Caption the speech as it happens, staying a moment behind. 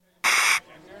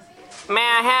May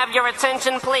I have your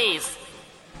attention, please?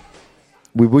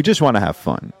 We just want to have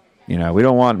fun. You know, we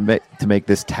don't want to make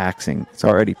this taxing. It's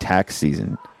already tax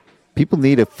season. People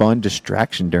need a fun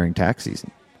distraction during tax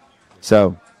season.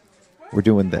 So we're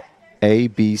doing the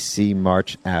ABC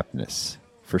March Aptness,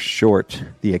 for short,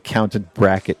 the Accountant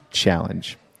Bracket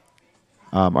Challenge.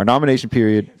 Our nomination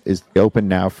period is open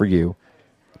now for you.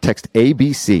 Text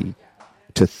ABC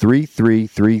to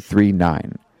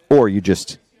 33339, or you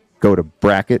just go to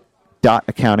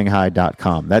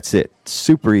bracket.accountinghigh.com. That's it.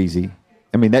 Super easy.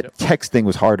 I mean, that text thing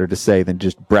was harder to say than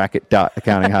just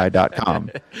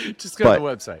bracket.accountinghigh.com. Just go to the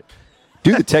website.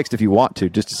 Do the text if you want to,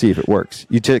 just to see if it works.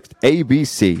 You text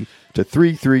ABC to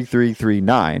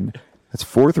 33339. That's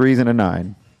 4 3s and a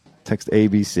 9. Text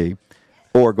ABC.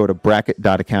 Or go to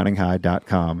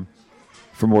bracket.accountinghigh.com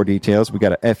for more details. We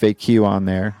got an FAQ on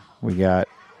there. We got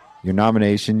your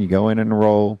nomination. You go in and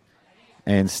enroll.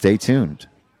 And stay tuned.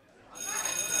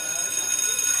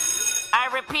 I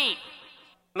repeat,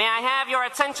 may I have your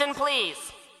attention, please?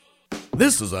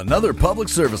 This is another public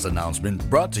service announcement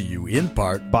brought to you in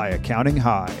part by Accounting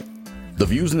High. The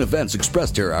views and events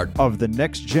expressed here are of the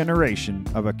next generation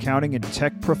of accounting and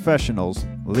tech professionals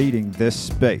leading this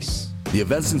space. The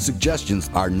events and suggestions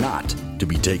are not to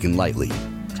be taken lightly.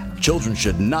 Children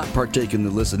should not partake in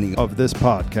the listening of this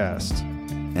podcast.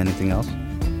 Anything else?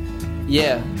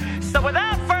 Yeah. So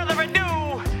without further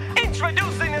ado,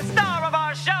 introducing the star of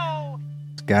our show,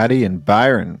 Scotty and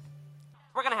Byron.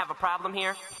 We're going to have a problem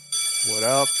here. What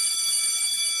up?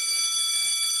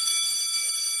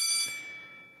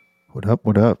 What up,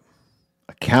 what up?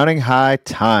 Accounting High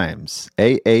Times,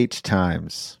 AH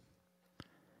Times.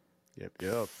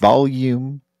 Yep.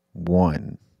 Volume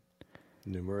 1.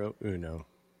 Numero uno.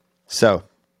 So,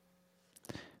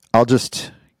 I'll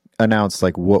just announce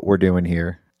like what we're doing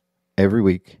here. Every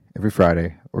week, every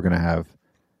Friday, we're going to have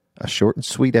a short and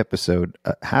sweet episode.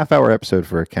 A half-hour episode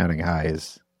for Accounting High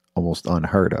is almost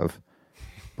unheard of.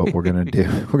 But we're going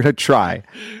to try.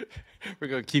 We're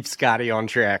going to keep Scotty on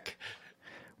track.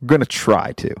 We're going to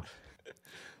try to.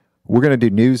 We're going to do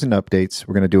news and updates.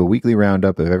 We're going to do a weekly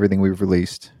roundup of everything we've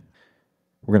released.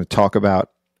 We're going to talk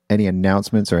about any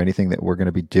announcements or anything that we're going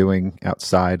to be doing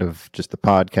outside of just the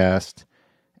podcast.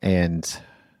 And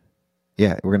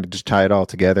yeah, we're going to just tie it all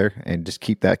together and just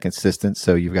keep that consistent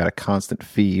so you've got a constant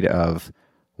feed of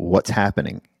what's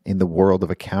happening in the world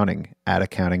of accounting at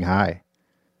Accounting High.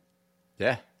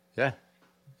 Yeah,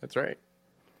 that's right.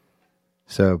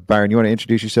 So, Byron, you want to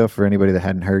introduce yourself for anybody that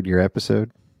hadn't heard your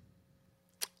episode?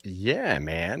 Yeah,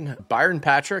 man. Byron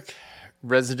Patrick,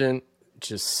 resident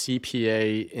just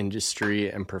CPA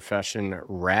industry and profession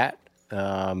rat.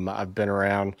 I've been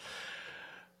around,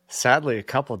 sadly, a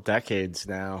couple decades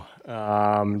now,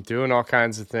 doing all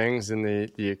kinds of things in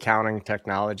the accounting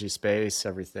technology space,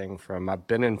 everything from I've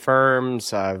been in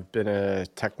firms, I've been a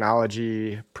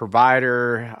technology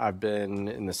provider, I've been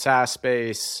in the SaaS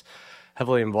space,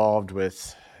 heavily involved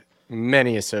with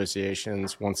many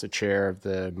associations, once a chair of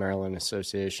the Maryland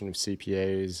Association of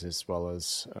CPAs, as well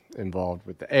as involved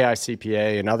with the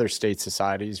AICPA and other state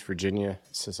societies, Virginia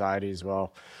Society as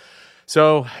well.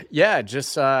 So, yeah,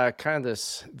 just kind of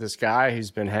this guy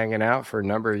who's been hanging out for a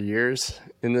number of years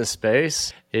in this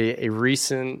space, a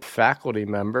recent faculty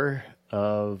member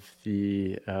of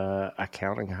the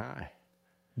Accounting High.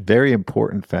 Very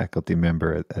important faculty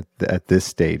member at this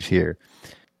stage here.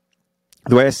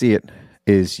 The way I see it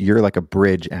is you're like a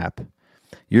bridge app.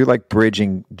 You're like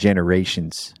bridging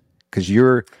generations because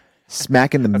you're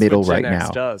smack in the middle right now.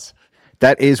 Does.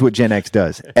 That is what Gen X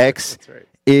does. X right.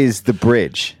 is the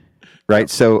bridge, right? Yep.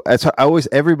 So that's how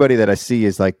everybody that I see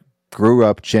is like grew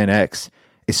up Gen X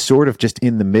is sort of just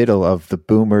in the middle of the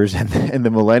boomers and the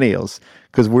millennials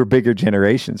because we're bigger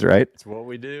generations, right? It's what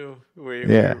we do. But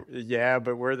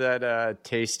we're that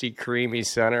tasty, creamy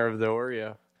center of the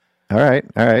Oreo. All right.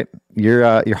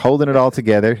 You're holding it all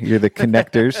together. You're the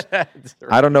connectors. Right.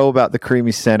 I don't know about the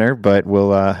creamy center, but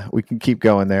we can keep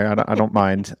going there. I don't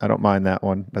mind. I don't mind that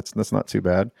one. That's not too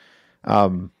bad.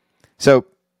 So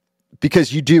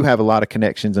because you do have a lot of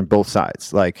connections on both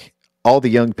sides, like all the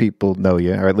young people know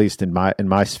you, or at least in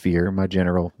my sphere, my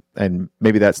general, and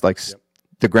maybe that's like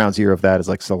the ground zero of that is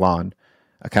like salon,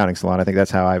 accounting salon. I think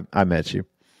that's how I met you.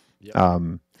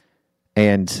 Yep.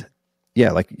 And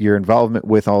yeah, like your involvement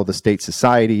with all the state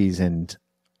societies and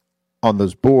on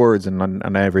those boards and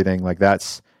on everything, like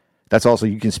that's also,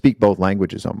 you can speak both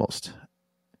languages almost.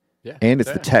 Yeah. And it's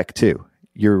the tech too.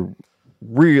 You're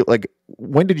real, like,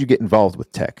 when did you get involved with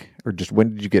tech or just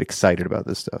when did you get excited about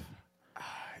this stuff?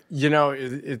 You know,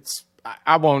 it's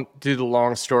I won't do the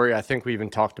long story. I think we even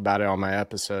talked about it on my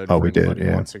episode. Oh, we did. Anybody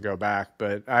who wants to go back,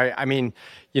 but I mean,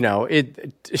 you know,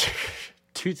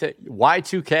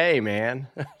 Y2K, man.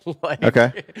 Like,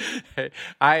 Okay.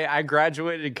 I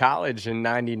graduated college in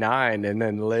 '99 and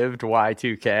then lived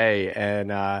Y2K, and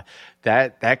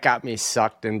that got me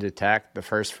sucked into tech. The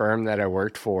first firm that I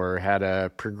worked for had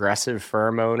a progressive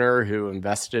firm owner who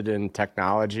invested in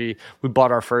technology. We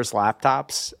bought our first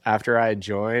laptops after I had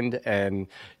joined, and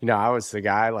you know, I was the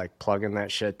guy like plugging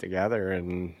that shit together,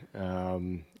 and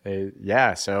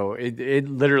so it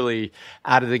literally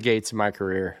out of the gates of my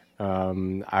career.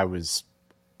 I was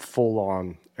full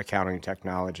on accounting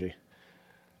technology.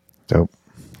 Dope.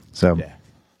 So Yeah.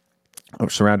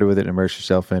 I'm surrounded with it, immerse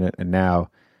yourself in it, and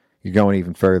now you're going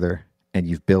even further and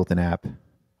you've built an app.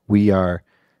 We're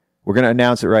going to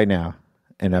announce it right now.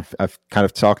 And I've kind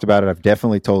of talked about it. I've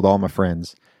definitely told all my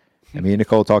friends. And me and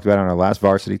Nicole talked about it on our last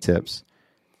Varsity Tips.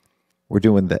 We're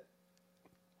doing the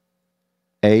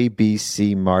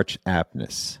ABC March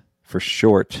Appness. For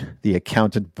short, the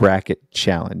Accountant Bracket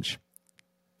Challenge.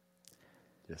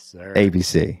 Yes, sir.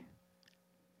 ABC.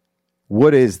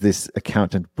 What is this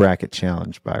Accountant Bracket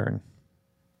Challenge, Byron?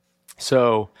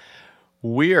 So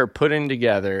we are putting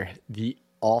together the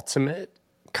ultimate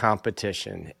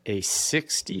competition, a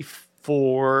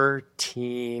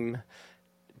 64-team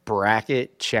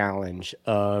bracket challenge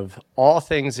of all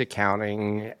things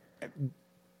accounting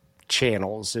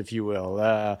channels, if you will,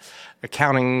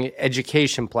 accounting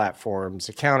education platforms,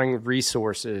 accounting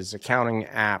resources, accounting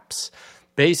apps,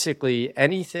 basically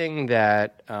anything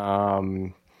that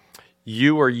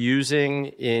you are using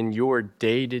in your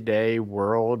day-to-day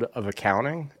world of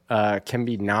accounting can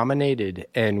be nominated,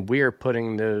 and we're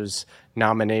putting those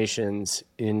nominations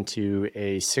into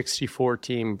a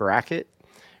 64-team bracket.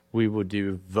 We will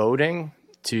do voting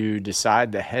to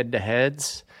decide the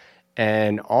head-to-heads,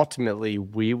 and ultimately,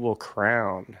 we will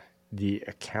crown the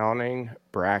Accounting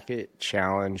Bracket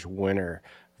Challenge winner,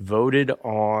 voted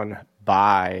on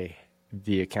by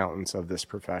the accountants of this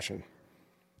profession.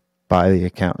 By the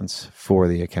accountants, for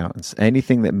the accountants.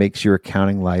 Anything that makes your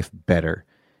accounting life better.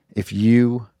 If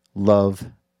you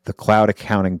love the Cloud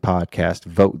Accounting Podcast,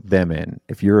 vote them in.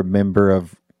 If you're a member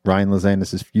of Ryan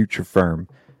Lozanis' Future Firm,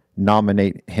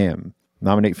 nominate him.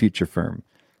 Nominate Future Firm.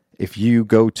 If you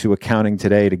go to Accounting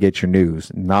Today to get your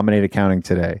news, nominate Accounting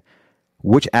Today.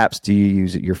 Which apps do you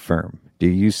use at your firm? Do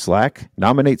you use Slack?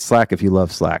 Nominate Slack if you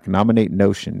love Slack. Nominate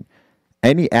Notion.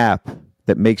 Any app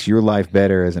that makes your life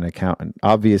better as an accountant.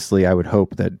 Obviously, I would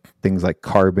hope that things like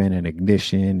Carbon and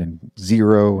Ignition and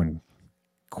Xero and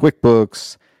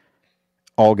QuickBooks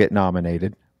all get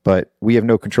nominated, but we have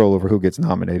no control over who gets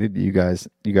nominated. You guys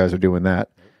are doing that.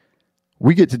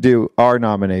 We get to do our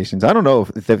nominations. I don't know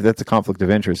if that's a conflict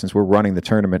of interest since we're running the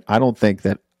tournament. I don't think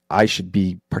that I should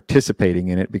be participating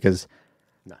in it because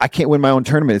I can't win my own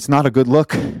tournament. It's not a good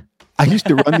look. I used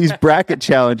to run these bracket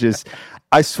challenges.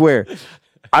 I swear,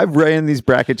 I ran these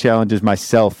bracket challenges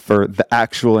myself for the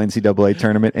actual NCAA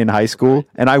tournament in high school,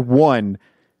 and I won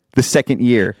the second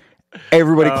year.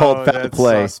 Everybody called foul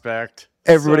play. Suspect.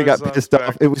 Everybody got pissed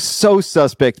off. It was so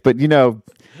suspect, but you know,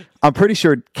 I'm pretty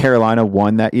sure Carolina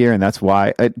won that year, and that's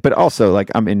why. But also,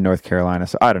 like, I'm in North Carolina,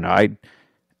 so I don't know. I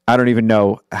don't even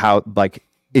know how. Like,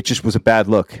 it just was a bad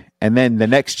look. And then the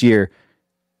next year,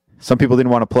 some people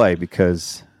didn't want to play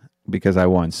because I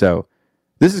won. So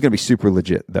this is going to be super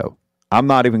legit, though. I'm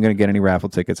not even going to get any raffle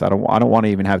tickets. I don't want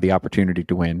to even have the opportunity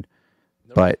to win.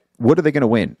 Nope. But what are they going to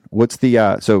win? What's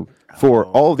the so for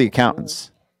all the accountants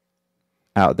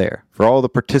out there, for all the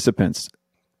participants,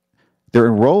 they're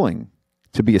enrolling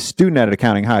to be a student at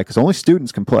Accounting High because only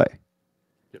students can play,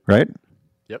 right?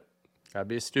 Yep, gotta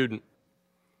be a student.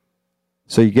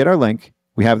 So you get our link.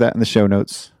 We have that in the show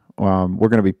notes. We're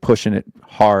going to be pushing it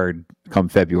hard come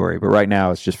February, but right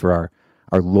now it's just for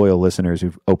our loyal listeners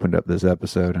who've opened up this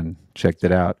episode and checked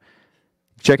it out.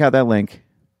 Check out that link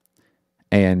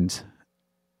and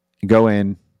go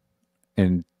in.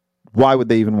 And why would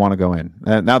they even want to go in?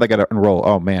 Now they got to enroll.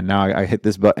 Oh man, now I hit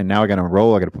this button. Now I got to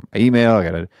enroll. I got to put my email. I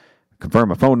got to confirm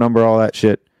my phone number, all that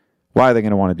shit. Why are they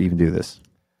going to want to even do this?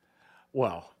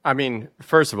 Well, I mean,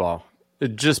 first of all,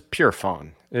 just pure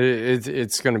fun.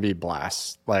 It's going to be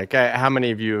blast. Like, how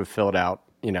many of you have filled out,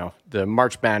 you know, the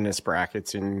March Madness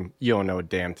brackets and you don't know a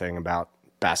damn thing about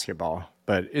basketball,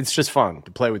 but it's just fun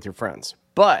to play with your friends.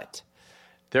 But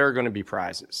there are going to be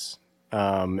prizes.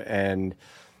 And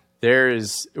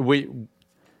there's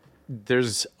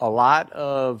a lot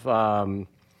of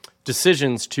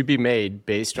decisions to be made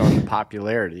based on the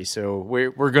popularity. So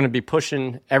we're going to be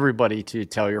pushing everybody to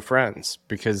tell your friends,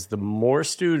 because the more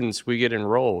students we get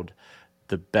enrolled,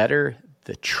 the better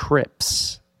the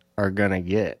trips are going to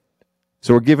get?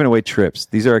 So we're giving away trips.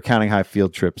 These are Accounting High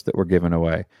field trips that we're giving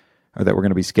away, or that we're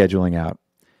going to be scheduling out.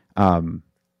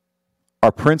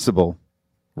 Our principal,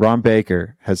 Ron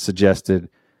Baker, has suggested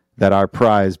that our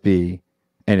prize be,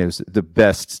 and it was the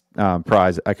best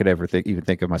prize I could ever even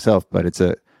think of myself, but it's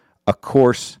a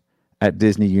course at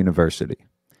Disney University.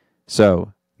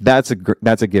 So that's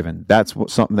a given. That's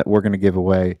something that we're going to give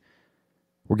away.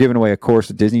 We're giving away a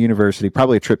course at Disney University,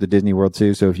 probably a trip to Disney World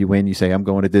too. So if you win, you say, I'm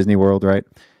going to Disney World, right?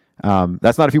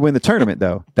 That's not if you win the tournament,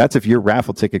 though. That's if your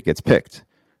raffle ticket gets picked.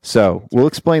 So we'll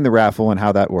explain the raffle and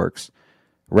how that works.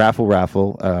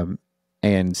 Raffle,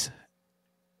 and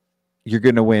you're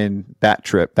going to win that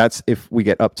trip. That's if we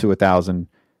get up to 1,000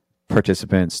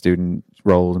 participants, student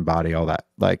roles and body, all that.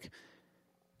 Like,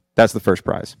 that's the first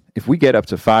prize. If we get up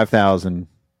to 5,000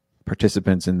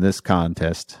 participants in this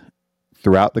contest,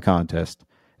 throughout the contest,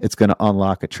 it's going to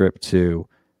unlock a trip to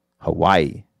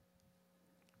Hawaii.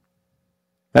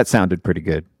 That sounded pretty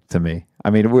good to me. I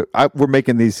mean, we're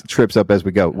making these trips up as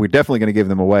we go. We're definitely going to give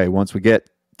them away once we get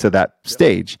to that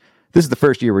stage. This is the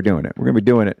first year we're doing it. We're going to be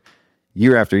doing it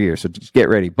year after year. So just get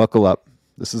ready, buckle up.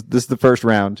 This is the first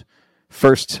round,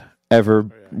 first ever.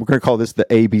 We're going to call this the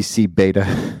ABC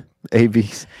Beta,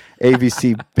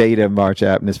 ABC Beta March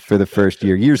Aptness for the first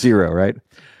year 0, right?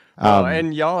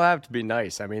 And y'all have to be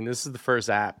nice. I mean, this is the first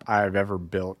app I've ever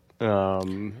built.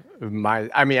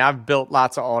 I've built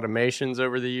lots of automations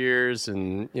over the years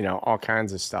and, all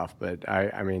kinds of stuff, but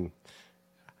I've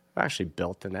actually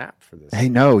built an app for this. Hey,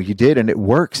 no, you did. And it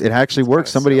works. It actually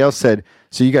works. Somebody else said,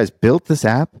 so you guys built this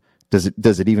app.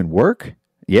 Does it even work?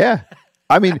 Yeah.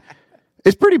 I mean,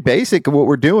 it's pretty basic. What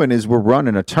we're doing is we're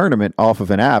running a tournament off of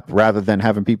an app rather than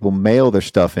having people mail their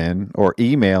stuff in or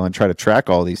email and try to track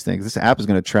all these things. This app is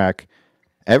going to track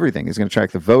everything. It's going to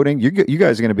track the voting. You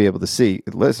guys are going to be able to see,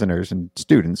 listeners and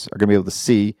students are going to be able to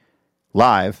see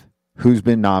live who's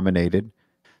been nominated.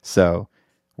 So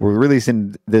we're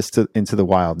releasing this into the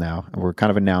wild now, and we're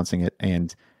kind of announcing it.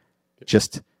 And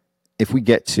just if we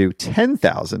get to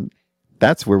 10,000,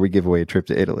 that's where we give away a trip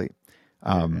to Italy.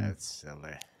 That's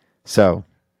silly. So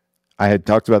I had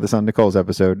talked about this on Nicole's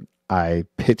episode. I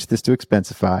pitched this to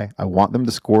Expensify. I want them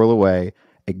to squirrel away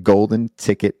a golden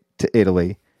ticket to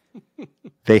Italy.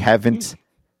 They haven't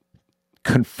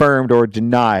confirmed or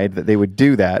denied that they would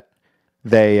do that.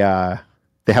 They have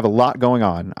a lot going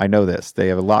on. I know this. They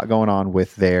have a lot going on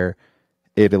with their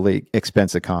Italy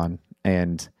Expensicon,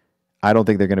 and I don't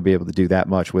think they're going to be able to do that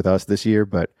much with us this year.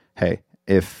 But hey,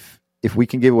 if we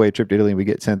can give away a trip to Italy and we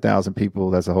get 10,000 people,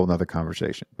 that's a whole nother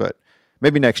conversation. But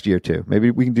maybe next year too.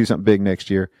 Maybe we can do something big next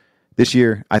year. This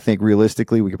year, I think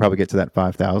realistically, we could probably get to that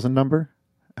 5,000 number,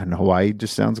 and Hawaii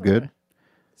just sounds good.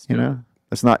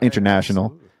 It's not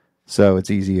international, so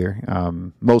it's easier.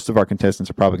 Most of our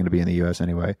contestants are probably going to be in the U.S.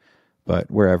 anyway,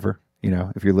 but wherever,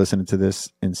 if you're listening to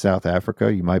this in South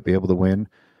Africa, you might be able to win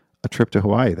a trip to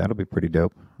Hawaii. That'll be pretty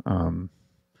dope.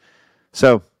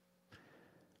 So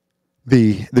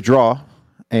the draw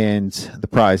and the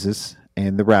prizes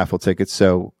and the raffle tickets.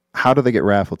 So how do they get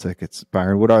raffle tickets,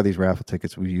 Byron? What are these raffle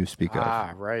tickets you speak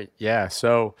of? Right. Yeah.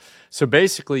 So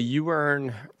basically you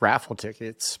earn raffle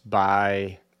tickets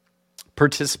by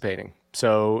participating.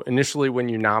 So initially when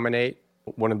you nominate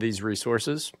one of these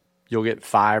resources, you'll get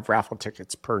 5 raffle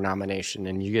tickets per nomination,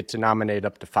 and you get to nominate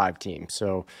up to 5 teams.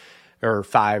 So, or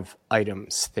 5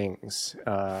 items, things.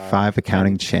 5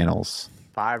 accounting channels.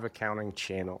 5 accounting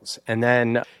channels. And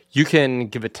then you can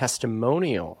give a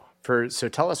testimonial so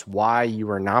tell us why you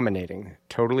are nominating.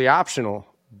 Totally optional,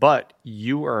 but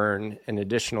you earn an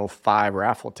additional 5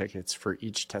 raffle tickets for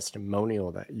each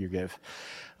testimonial that you give.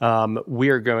 We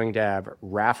are going to have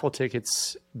raffle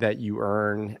tickets that you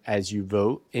earn as you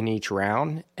vote in each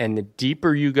round. And the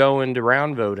deeper you go into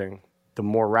round voting, the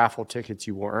more raffle tickets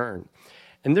you will earn.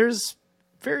 And there's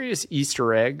various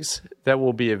Easter eggs that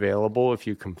will be available if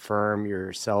you confirm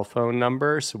your cell phone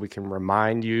number so we can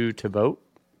remind you to vote.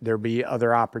 There'll be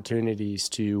other opportunities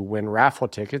to win raffle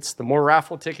tickets. The more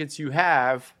raffle tickets you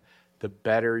have, the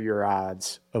better your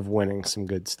odds of winning some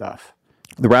good stuff.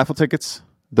 The raffle tickets,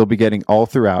 they'll be getting all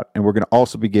throughout, and we're going to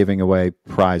also be giving away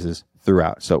prizes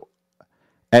throughout. So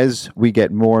as we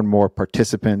get more and more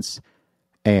participants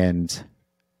and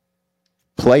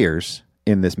players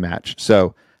in this match,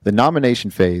 so the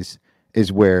nomination phase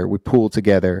is where we pool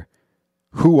together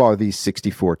who are these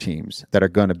 64 teams that are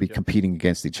going to be competing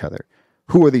against each other.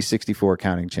 Who are these 64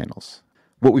 accounting channels?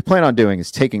 What we plan on doing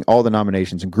is taking all the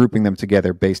nominations and grouping them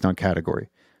together based on category.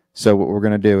 So what we're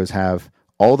going to do is have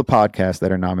all the podcasts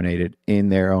that are nominated in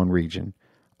their own region,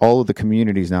 all of the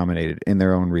communities nominated in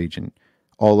their own region,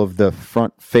 all of the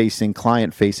front-facing,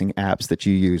 client-facing apps that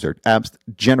you use, or apps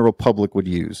general public would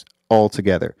use, all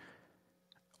together.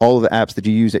 All of the apps that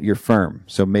you use at your firm.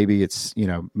 So maybe it's,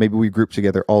 maybe we group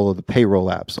together all of the payroll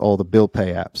apps, all the bill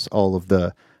pay apps, all of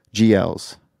the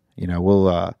GLs.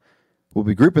 We'll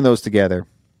be grouping those together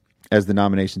as the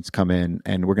nominations come in,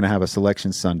 and we're going to have a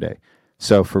selection Sunday.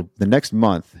 So for the next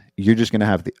month, you're just going to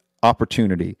have the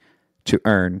opportunity to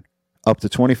earn up to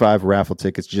 25 raffle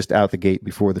tickets just out the gate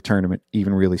before the tournament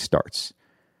even really starts.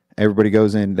 Everybody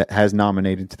goes in that has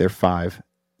nominated to their 5.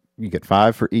 You get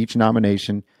 5 for each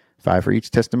nomination, 5 for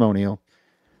each testimonial.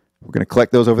 We're going to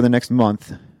collect those over the next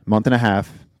month and a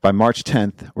half. By March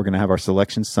 10th, we're going to have our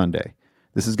selection Sunday.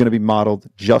 This is going to be modeled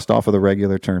just off of the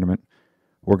regular tournament.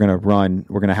 We're going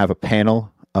to have a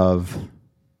panel of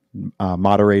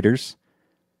moderators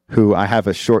who I have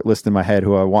a short list in my head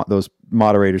who I want those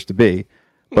moderators to be,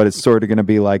 but it's sort of going to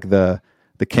be like the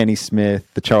Kenny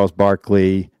Smith, the Charles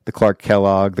Barkley, the Clark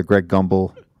Kellogg, the Greg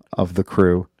Gumbel of the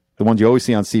crew, the ones you always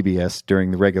see on CBS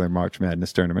during the regular March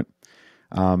Madness tournament.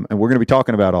 And we're going to be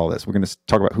talking about all this. We're going to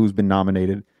talk about who's been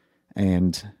nominated,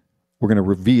 and we're going to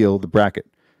reveal the bracket.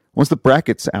 Once the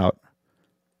bracket's out,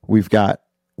 we've got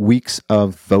weeks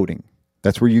of voting.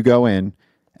 That's where you go in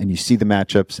and you see the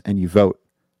matchups and you vote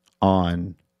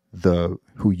on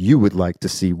who you would like to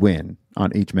see win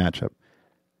on each matchup.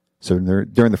 So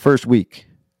during the first week,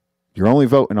 you're only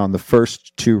voting on the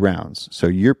first 2 rounds. So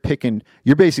you're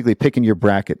basically picking your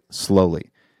bracket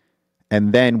slowly.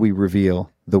 And then we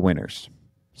reveal the winners.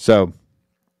 So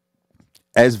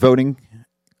as voting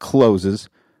closes,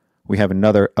 we have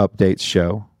another updates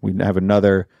show. We have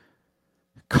another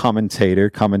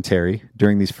commentary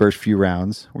during these first few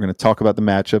rounds. We're going to talk about the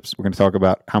matchups. We're going to talk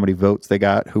about how many votes they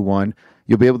got, who won.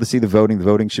 You'll be able to see the voting. The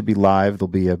voting should be live. There'll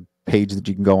be a page that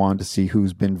you can go on to see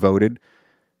who's been voted.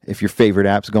 If your favorite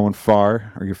app's going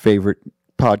far or your favorite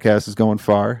podcast is going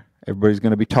far, everybody's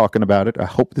going to be talking about it. I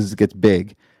hope this gets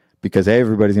big because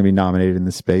everybody's going to be nominated in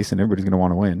this space and everybody's going to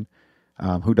want to win.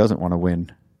 Who doesn't want to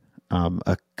win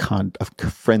a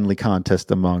friendly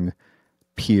contest among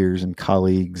peers and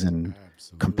colleagues and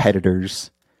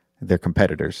competitors? They're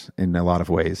competitors in a lot of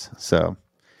ways. So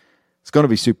it's going to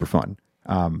be super fun.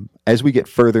 As we get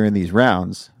further in these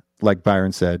rounds, like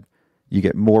Byron said, you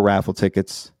get more raffle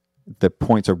tickets. The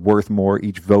points are worth more.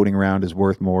 Each voting round is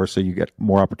worth more, so you get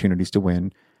more opportunities to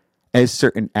win. As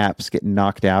certain apps get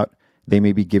knocked out, they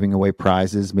may be giving away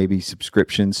prizes, maybe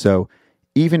subscriptions. So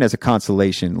even as a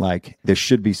consolation, like there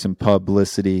should be some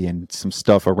publicity and some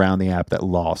stuff around the app that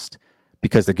lost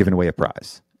because they're giving away a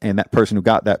prize. And that person who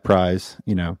got that prize,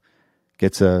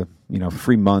 gets a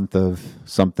free month of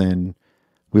something.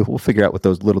 We'll figure out what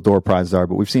those little door prizes are,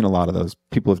 but we've seen a lot of those.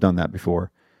 People have done that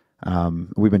before.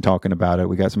 We've been talking about it.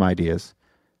 We got some ideas.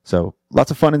 So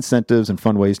lots of fun incentives and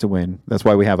fun ways to win. That's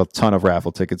why we have a ton of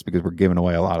raffle tickets, because we're giving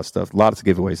away a lot of stuff. Lots of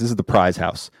giveaways. This is the prize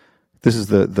house. This is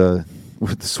the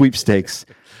sweepstakes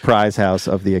prize house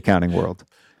of the accounting world.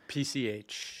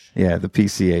 PCH. Yeah, the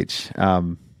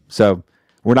PCH. So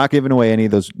we're not giving away any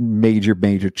of those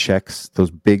major checks,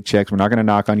 those big checks. We're not going to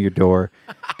knock on your door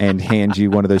and hand you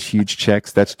one of those huge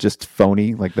checks. That's just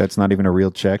phony. Like, that's not even a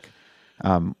real check.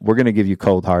 We're going to give you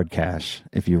cold hard cash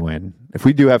if you win. If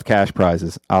we do have cash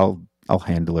prizes, I'll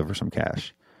hand deliver some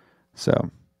cash. So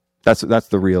that's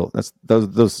the real.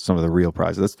 Those are some of the real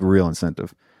prizes. That's the real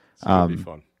incentive. It's gonna be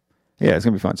fun. Yeah, it's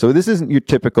gonna be fun. So this isn't your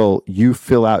typical. You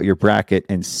fill out your bracket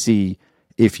and see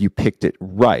if you picked it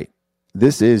right.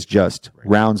 This is just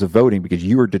rounds of voting because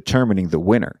you are determining the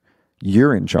winner.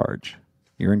 You're in charge.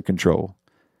 You're in control.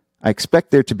 I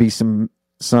expect there to be some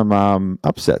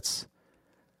upsets.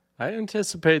 I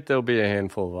anticipate there'll be a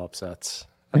handful of upsets.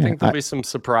 I think there'll be some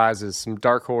surprises, some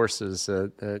dark horses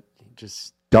that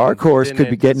just dark horse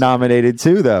could get nominated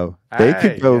too, though. They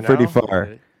could go pretty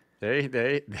far.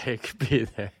 They could be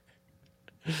there.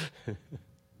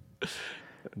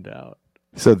 No doubt.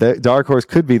 So the dark horse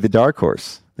could be the dark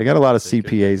horse. They got a lot of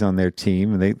CPAs on their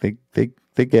team, and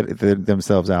they get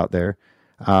themselves out there.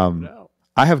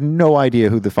 I have no idea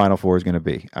who the Final Four is going to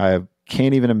be. I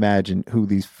can't even imagine who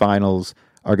these finals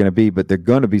are going to be, but they're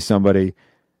going to be somebody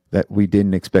that we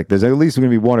didn't expect. There's at least going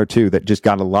to be one or two that just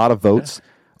got a lot of votes,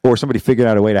 or somebody figured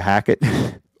out a way to hack it.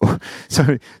 We're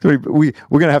going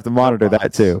to have to monitor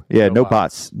that too. Yeah, no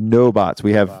bots.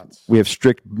 We have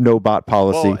strict no bot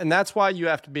policy. Well, and that's why you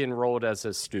have to be enrolled as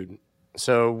a student.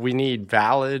 So we need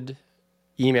valid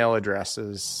email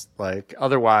addresses. Like,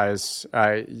 otherwise,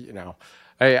 I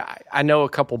know a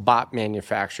couple bot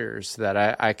manufacturers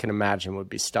that I can imagine would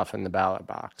be stuffing the ballot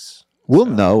box. We'll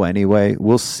know anyway.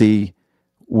 We'll see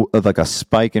of like a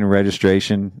spike in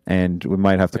registration, and we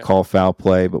might have to call foul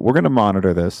play, but we're going to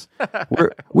monitor this.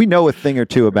 We know a thing or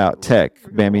two about tech.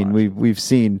 I mean, we've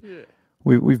seen,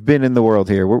 we've been in the world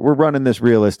here. We're running this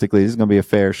realistically. This is going to be a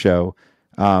fair show.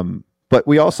 But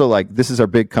we also this is our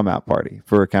big come out party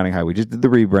for Accounting High. We just did the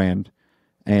rebrand,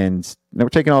 and we're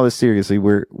taking all this seriously.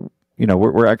 We got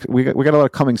a lot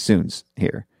of coming soons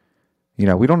here.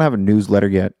 We don't have a newsletter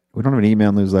yet. We don't have an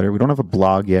email newsletter. We don't have a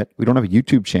blog yet. We don't have a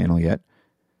YouTube channel yet.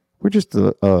 We're just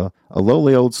a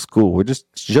lowly old school. We're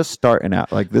just starting out.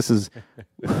 This is,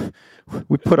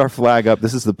 we put our flag up.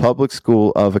 This is the public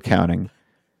school of accounting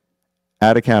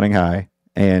at Accounting High,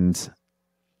 and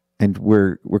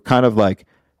we're kind of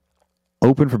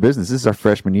open for business. This is our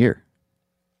freshman year.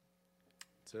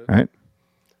 That's it. Right?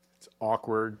 It's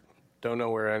awkward. Don't know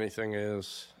where anything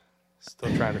is.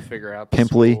 Still trying to figure out the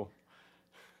Pimply. school.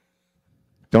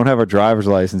 Don't have our driver's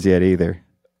license yet either.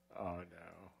 Oh,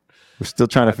 no. We're still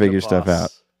trying to figure stuff out.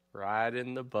 Ride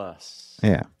in the bus.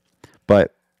 Yeah.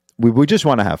 But we just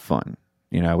want to have fun.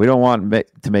 We don't want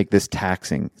to make this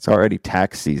taxing. It's already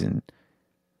tax season.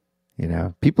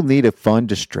 People need a fun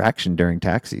distraction during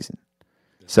tax season.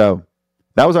 So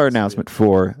that was our announcement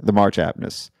for the March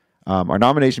Aptness. Our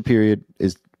nomination period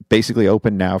is basically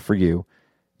open now for you.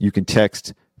 You can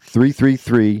text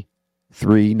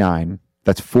 33339.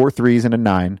 That's 4 3s and a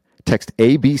 9. Text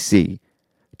ABC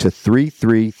to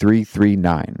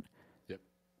 33339. Yep.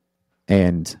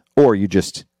 Or you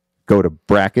just go to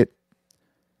bracket.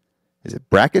 Is it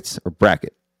brackets or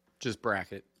bracket? Just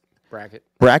bracket.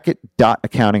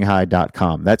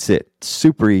 Bracket.accountinghigh.com. That's it.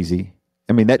 Super easy.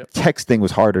 I mean, that text thing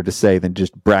was harder to say than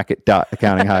just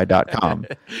bracket.accountinghigh.com.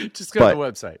 Just go to the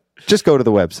website. Just go to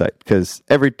the website, because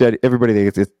everybody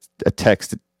that gets a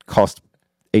text, it costs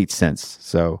 8 cents.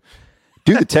 So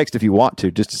do the text if you want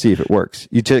to, just to see if it works.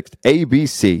 You text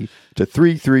ABC to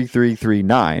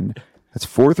 33339. That's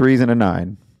 4 3s and a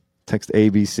 9. Text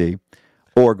ABC.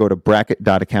 Or go to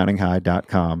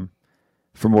bracket.accountinghigh.com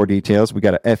for more details. We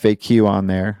got an FAQ on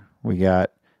there. We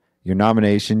got your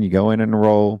nomination. You go in and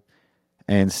enroll,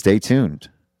 and stay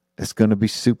tuned. It's going to be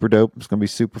super dope. It's going to be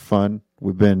super fun.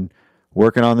 We've been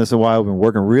working on this a while. We've been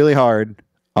working really hard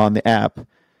on the app.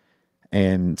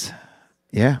 And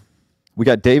yeah, we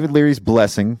got David Leary's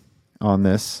blessing on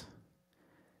this.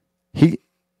 He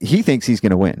thinks he's going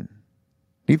to win.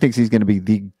 He thinks he's going to be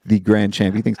the grand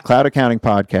champ. He thinks Cloud Accounting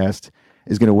Podcast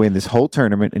is going to win this whole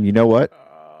tournament. And you know what?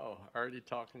 Oh, already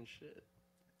talking shit.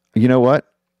 You know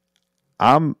what?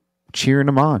 I'm cheering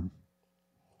him on.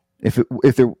 If the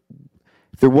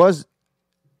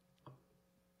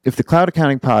Cloud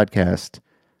Accounting Podcast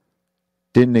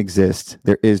didn't exist,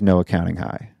 there is no Accounting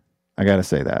High. I got to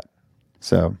say that.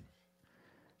 So,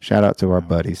 shout out to our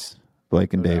buddies,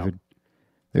 Blake and David.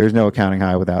 There is no Accounting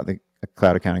High without the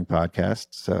Cloud Accounting Podcast.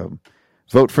 So,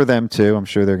 vote for them too. I'm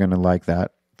sure they're going to like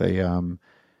that. You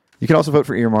can also vote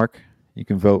for Earmark. You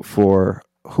can vote for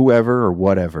whoever or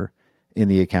whatever in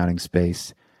the accounting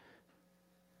space.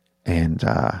 And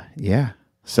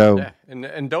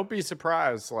and don't be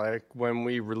surprised when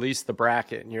we release the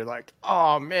bracket and you're like,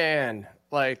 oh man,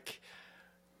 blah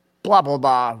blah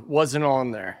blah wasn't on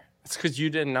there. It's because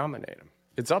you didn't nominate them.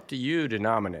 It's up to you to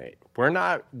nominate.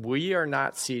 We are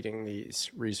not seeding these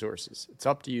resources. It's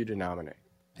up to you to nominate.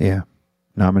 Yeah,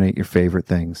 nominate your favorite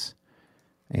things,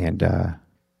 and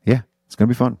it's gonna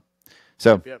be fun.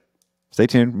 So Stay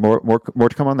tuned. More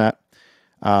to come on that.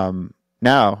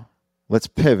 Now let's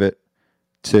pivot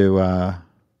to a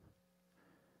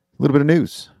little bit of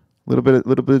news, a little bit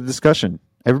of discussion.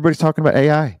 Everybody's talking about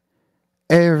AI.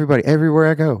 Everybody, everywhere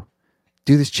I go,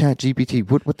 do this Chat GPT.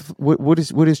 What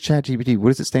is Chat GPT? What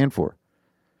does it stand for?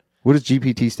 What does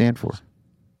GPT stand for?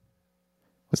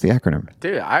 What's the acronym?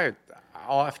 Dude,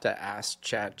 I'll have to ask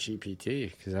Chat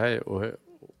GPT because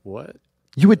what?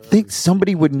 You would think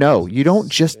somebody would know. You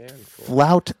don't just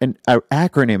flout an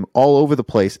acronym all over the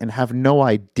place and have no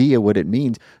idea what it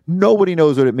means. Nobody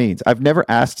knows what it means. I've never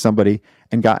asked somebody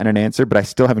and gotten an answer, but I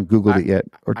still haven't Googled it yet.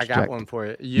 I got one for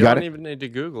you. You don't even need to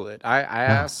Google it. I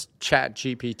asked Chat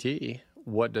GPT,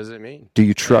 what does it mean? Do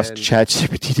you trust Chat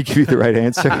GPT to give you the right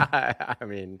answer? I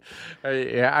mean,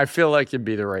 I feel like it'd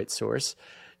be the right source.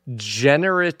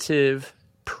 Generative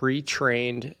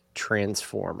pre-trained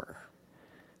transformer.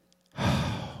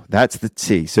 That's the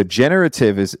T. So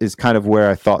generative is kind of where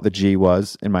I thought the G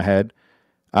was in my head.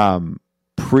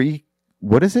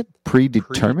 What is it?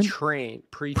 Predetermined?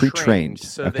 Pre-trained.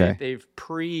 So okay. they've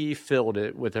pre-filled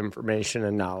it with information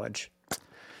and knowledge.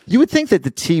 You would think that the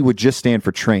T would just stand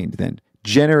for trained then.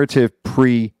 Generative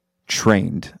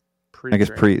pre-trained. I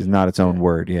guess pre is not its own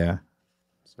word, yeah.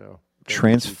 So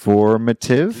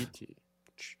transformative?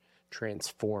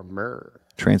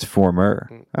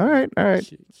 Transformer. All right.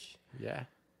 Yeah.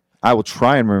 I will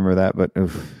try and remember that, but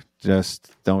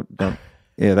just don't.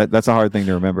 Yeah, that's a hard thing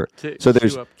to remember. So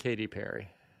there's Cue up Katy Perry.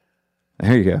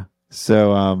 There you go.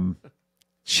 So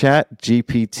Chat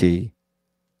GPT,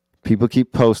 people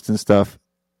keep posting stuff.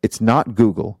 It's not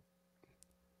Google.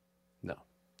 No,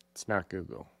 it's not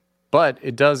Google, but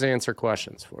it does answer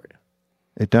questions for you.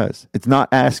 It does. It's not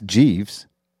Ask Jeeves.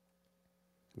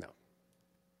 No.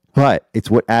 But it's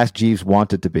what Ask Jeeves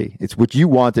wanted to be. It's what you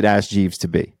wanted Ask Jeeves to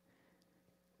be.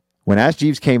 When Ask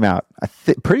Jeeves came out,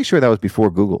 pretty sure that was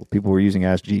before Google. People were using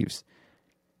Ask Jeeves.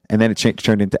 And then it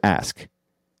turned into Ask.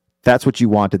 That's what you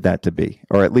wanted that to be.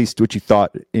 Or at least what you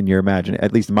thought in your imagination.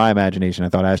 At least in my imagination, I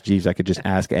thought Ask Jeeves, I could just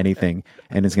ask anything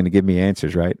and it's going to give me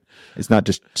answers, right? It's not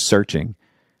just searching.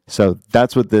 So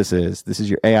that's what this is. This is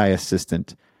your AI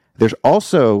assistant. There's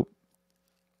also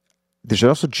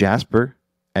Jasper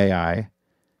AI.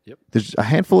 Yep. There's a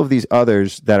handful of these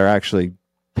others that are actually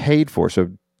paid for.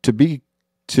 So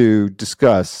to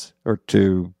discuss or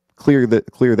to clear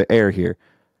the air here,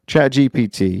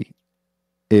 ChatGPT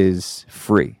is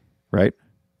free, right?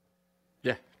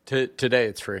 Yeah. Today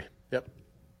it's free. Yep.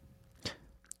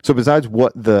 So besides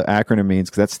what the acronym means,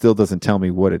 because that still doesn't tell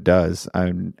me what it does,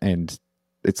 and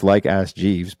it's like Ask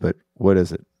Jeeves, but what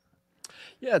is it?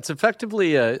 Yeah, it's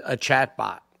effectively a chat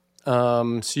bot.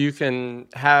 So you can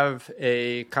have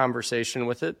a conversation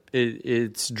with it.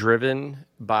 It's driven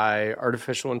by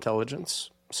artificial intelligence.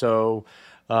 So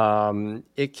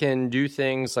it can do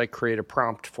things like create a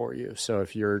prompt for you. So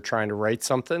if you're trying to write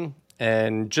something,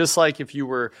 and just like if you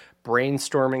were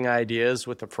brainstorming ideas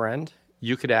with a friend,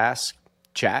 you could ask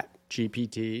Chat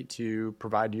GPT to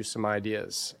provide you some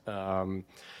ideas.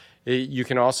 You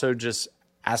can also just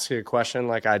ask it a question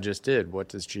like I just did. What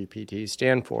does GPT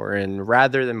stand for? And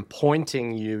rather than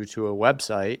pointing you to a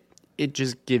website, it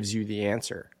just gives you the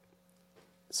answer.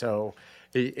 So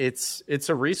it's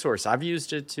a resource. I've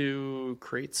used it to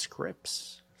create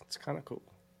scripts. It's kind of cool.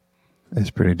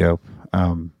 It's pretty dope.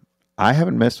 I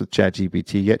haven't messed with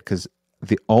ChatGPT yet because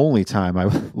the only time I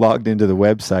logged into the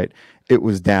website, it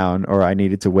was down or I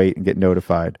needed to wait and get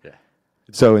notified. Yeah.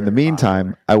 So in the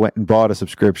meantime, I went and bought a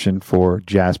subscription for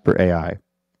Jasper AI,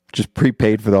 just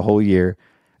prepaid for the whole year.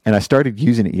 And I started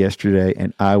using it yesterday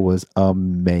and I was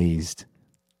amazed.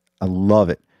 I love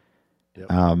it. Yep.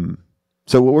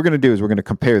 So what we're going to do is we're going to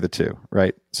compare the two,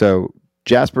 right? So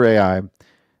Jasper AI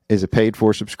is a paid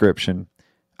for subscription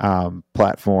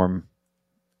platform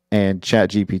and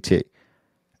ChatGPT.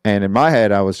 And in my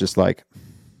head, I was just like,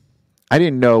 I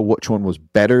didn't know which one was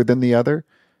better than the other.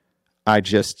 I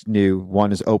just knew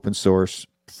one is open source,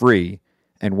 free,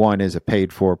 and one is a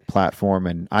paid for platform.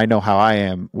 And I know how I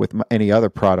am with any other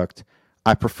product.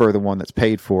 I prefer the one that's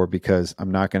paid for because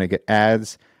I'm not going to get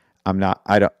ads. I'm not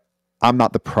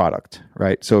the product,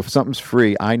 right? So if something's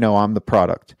free, I know I'm the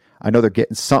product. I know they're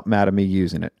getting something out of me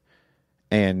using it.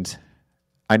 And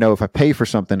I know if I pay for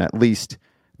something, at least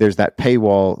there's that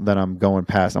paywall that I'm going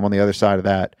past. I'm on the other side of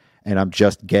that, and I'm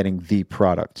just getting the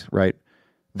product, right?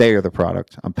 They are the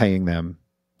product. I'm paying them.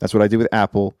 That's what I do with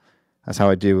Apple. That's how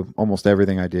I do almost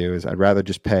everything I do. Is I'd rather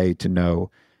just pay to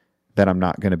know that I'm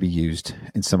not going to be used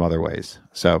in some other ways.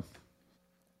 So,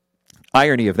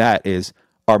 irony of that is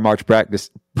our March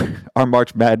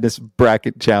Madness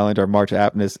bracket challenge, our March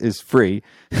Aptness is free.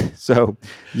 So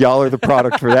y'all are the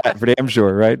product for that, for damn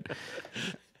sure, right?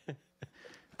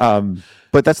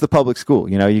 But that's the public school.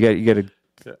 You know, you get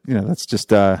to, you know, that's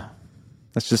just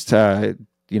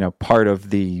you know, part of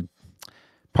the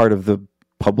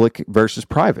public versus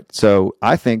private. So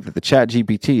I think that the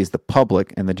ChatGPT is the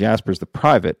public and the Jasper is the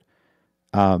private.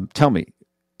 Tell me,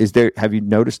 have you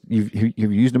noticed you've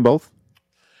used them both?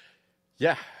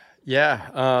 Yeah.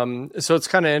 So it's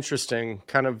kind of interesting,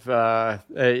 kind of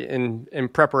in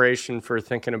preparation for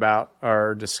thinking about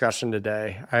our discussion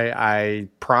today, I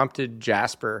prompted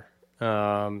Jasper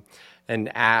and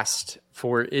asked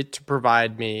for it to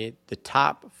provide me the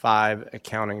top 5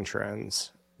 accounting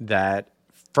trends that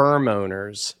firm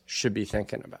owners should be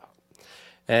thinking about.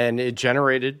 And it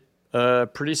generated a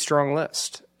pretty strong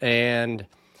list. And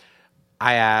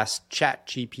I asked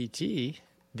ChatGPT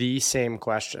the same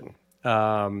question.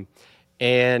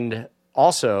 And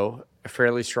also a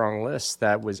fairly strong list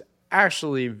that was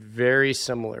actually very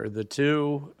similar. The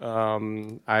two,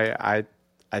 I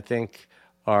think,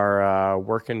 are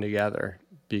working together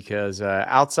because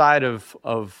outside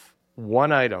of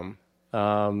one item,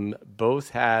 both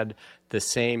had the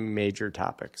same major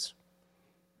topics.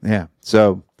 Yeah.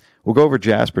 So we'll go over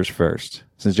Jasper's first,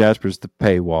 since Jasper's the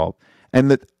paywall.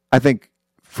 And I think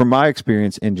from my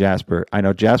experience in Jasper, I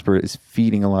know Jasper is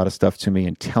feeding a lot of stuff to me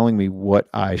and telling me what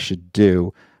I should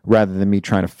do rather than me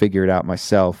trying to figure it out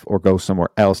myself or go somewhere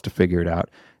else to figure it out.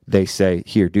 They say,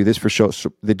 here, do this for show.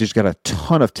 So they just got a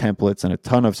ton of templates and a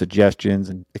ton of suggestions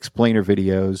and explainer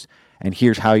videos. And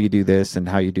here's how you do this and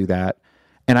how you do that.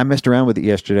 And I messed around with it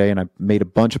yesterday and I made a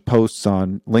bunch of posts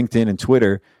on LinkedIn and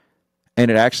Twitter. And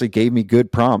it actually gave me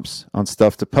good prompts on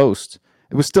stuff to post.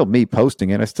 It was still me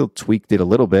posting it. I still tweaked it a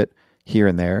little bit here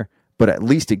and there, but at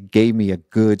least it gave me a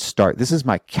good start. This is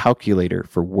my calculator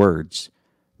for words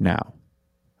now,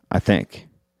 I think.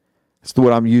 It's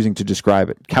what I'm using to describe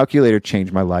it. Calculator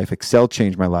changed my life. Excel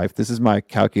changed my life. This is my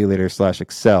calculator /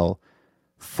 Excel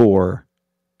for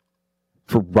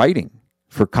writing,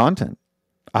 for content.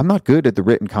 I'm not good at the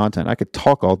written content. I could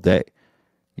talk all day.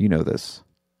 You know this.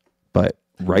 But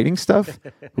writing stuff,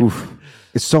 oof,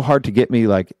 it's so hard to get me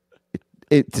like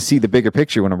to see the bigger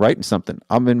picture when I'm writing something.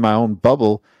 I'm in my own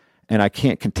bubble and I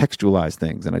can't contextualize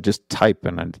things and I just type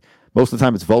and most of the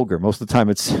time it's vulgar. Most of the time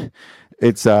it's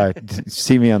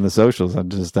see me on the socials. I'm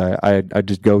just I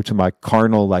just go to my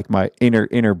carnal, like my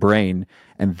inner brain,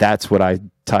 and that's what I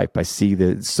type. I see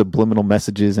the subliminal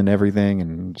messages and everything,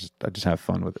 and I just have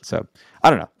fun with it. So I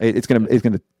don't know. It's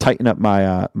gonna tighten up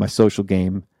my my social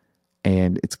game,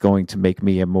 and it's going to make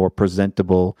me a more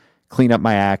presentable, clean up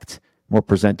my act, more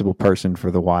presentable person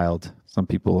for the wild. Some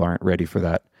people aren't ready for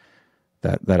that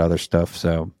other stuff.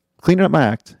 So cleaning up my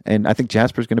act, and I think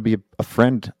Jasper's going to be a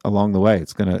friend along the way.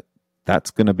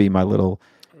 That's going to be my little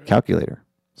calculator.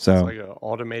 So it's like an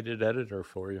automated editor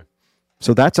for you.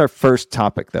 So that's our first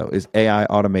topic, though, is AI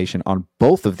automation on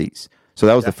both of these. So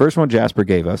that was the first one Jasper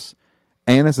gave us,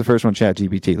 and that's the first one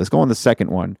ChatGPT. Let's go on the second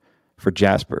one for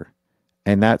Jasper,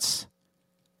 and that's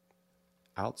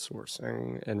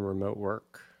outsourcing and remote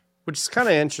work, which is kind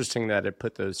of interesting that it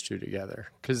put those two together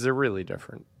because they're really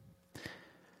different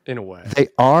in a way. They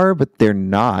are, but they're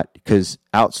not, because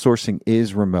outsourcing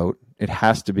is remote. It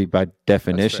has to be by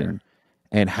definition.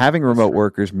 And having remote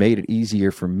workers made it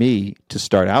easier for me to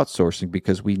start outsourcing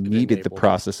because we needed the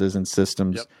processes and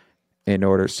systems in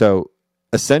order. So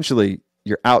essentially,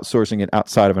 you're outsourcing it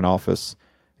outside of an office.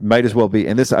 It might as well be,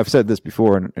 and this I've said this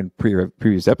before in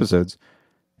previous episodes,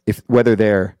 whether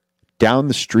they're down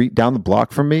the street, down the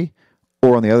block from me,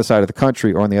 or on the other side of the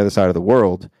country, or on the other side of the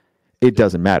world, it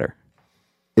doesn't matter.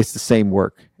 It's the same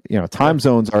work. You know, time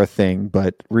zones are a thing,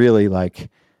 but really, like,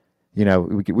 you know,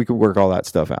 we can work all that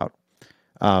stuff out.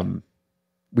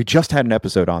 We just had an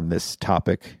episode on this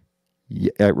topic,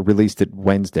 released it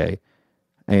Wednesday,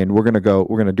 and we're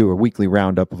gonna do a weekly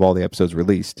roundup of all the episodes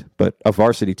released. But a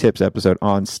Varsity Tips episode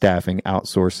on staffing,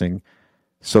 outsourcing,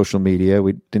 social media.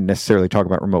 We didn't necessarily talk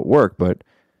about remote work, but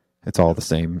it's all the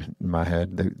same in my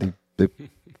head. The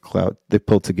cloud, they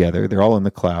pull together. They're all in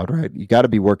the cloud, right? You got to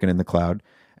be working in the cloud,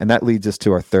 and that leads us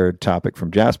to our third topic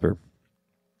from Jasper.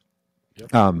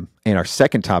 And our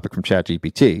second topic from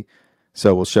ChatGPT.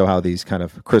 So we'll show how these kind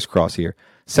of crisscross here.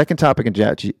 Second topic in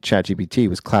ChatGPT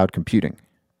was cloud computing,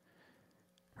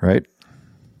 right?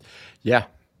 Yeah.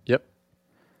 Yep.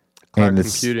 Cloud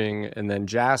computing, and then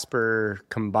Jasper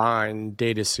combined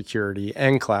data security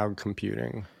and cloud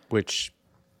computing, which,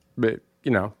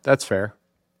 you know, that's fair.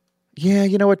 Yeah,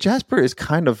 you know what? Jasper is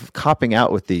kind of copping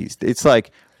out with these. It's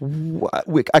like,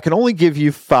 I can only give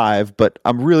you 5, but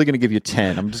I'm really going to give you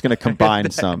 10. I'm just going to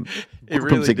combine some, group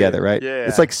them together, right? Yeah.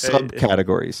 It's like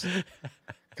subcategories.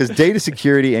 Because data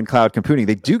security and cloud computing,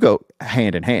 they do go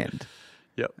hand in hand.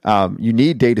 Yep. You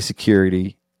need data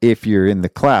security if you're in the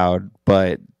cloud,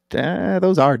 but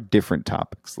those are different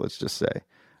topics, let's just say.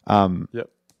 Yep.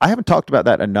 I haven't talked about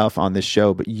that enough on this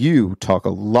show, but you talk a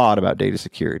lot about data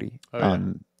security.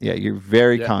 You're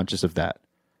very conscious of that.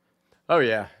 Oh,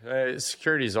 yeah.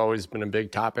 Security has always been a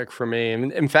big topic for me.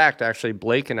 In fact, actually,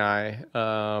 Blake and I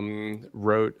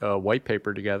wrote a white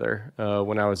paper together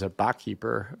when I was a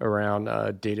BotKeeper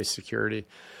around data security.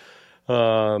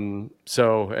 So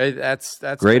that's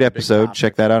great episode.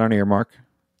 Check that out on Earmark.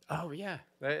 Oh, yeah.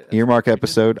 Earmark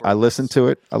episode. I listened to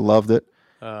it. I loved it.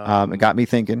 It got me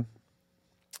thinking.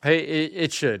 Hey,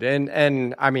 it should.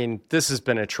 And I mean, this has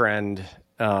been a trend,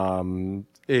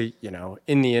 you know,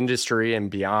 in the industry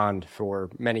and beyond for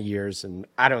many years. And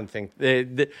I don't think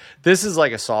this is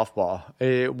like a softball.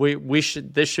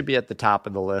 This should be at the top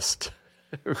of the list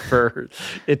for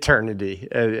eternity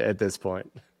at this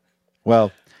point.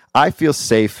 Well, I feel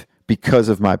safe because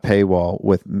of my paywall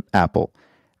with Apple.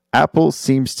 Apple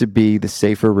seems to be the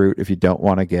safer route if you don't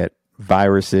want to get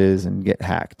viruses and get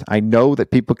hacked. I know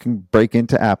that people can break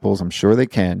into Apples. I'm sure they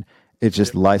can. It's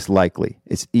just less likely.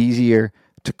 It's easier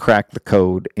to crack the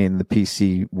code in the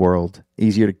PC world,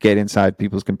 easier to get inside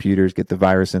people's computers, get the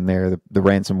virus in there, the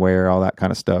ransomware, all that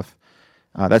kind of stuff.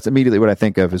 That's immediately what I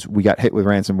think of is we got hit with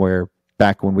ransomware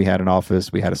back when we had an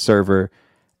office, we had a server,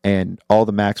 and all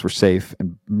the Macs were safe,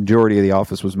 and majority of the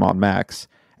office was on Macs,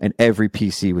 and every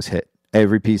PC was hit.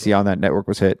 Every PC on that network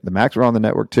was hit. The Macs were on the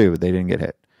network too, but they didn't get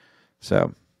hit.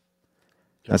 So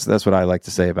that's what I like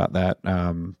to say about that.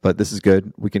 But this is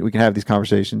good. We can have these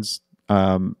conversations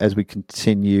as we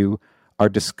continue our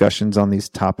discussions on these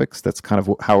topics. That's kind of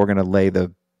how we're going to lay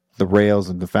the rails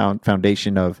and the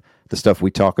foundation of the stuff we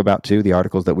talk about too. The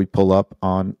articles that we pull up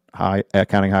on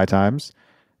Accounting High Times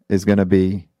is going to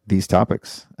be these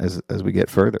topics as we get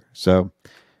further. So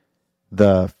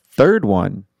the third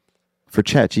one for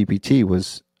ChatGPT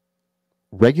was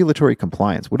regulatory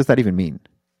compliance. What does that even mean?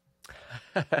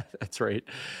 That's right.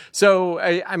 So,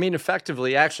 I mean,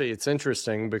 effectively, actually, it's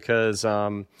interesting because,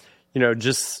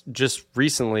 just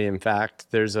recently, in fact,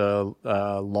 there's a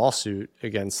lawsuit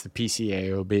against the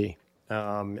PCAOB.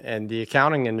 And the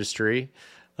accounting industry,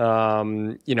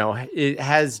 it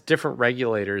has different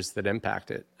regulators that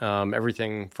impact it.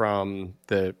 Everything from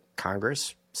the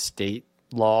Congress, state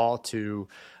law to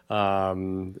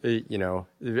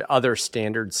other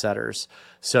standard setters.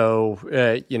 So,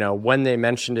 when they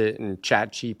mentioned it in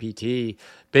ChatGPT,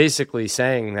 basically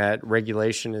saying that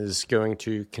regulation is going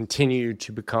to continue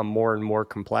to become more and more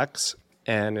complex,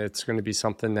 and it's going to be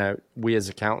something that we as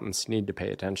accountants need to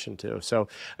pay attention to. So,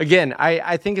 again,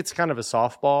 I think it's kind of a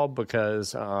softball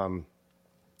because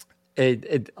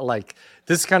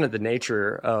this is kind of the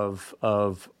nature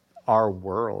of our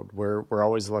world. We're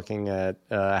always looking at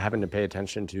having to pay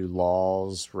attention to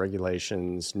laws,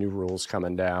 regulations, new rules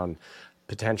coming down,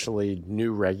 potentially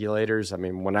new regulators. I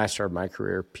mean, when I started my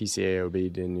career,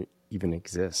 PCAOB didn't even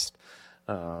exist.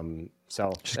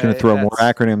 So just going to throw more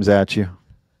acronyms at you.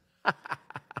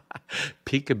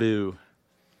 Peekaboo.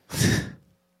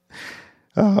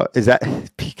 Is that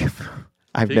peekaboo?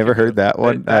 I've never heard that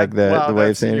one. The way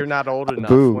of saying you're not old enough.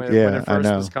 Boo. When it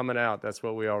first was coming out, that's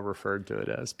what we all referred to it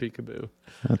as, peekaboo.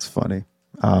 That's funny.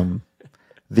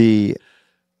 The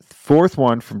fourth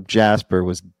one from Jasper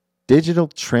was digital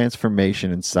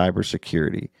transformation and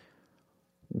cybersecurity.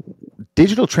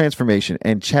 Digital transformation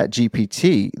and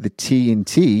ChatGPT, the T in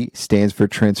T stands for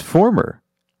transformer,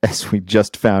 as we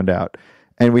just found out.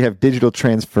 And we have digital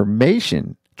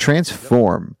transformation,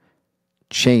 transform,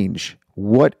 change.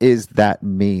 What does that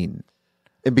mean?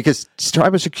 And because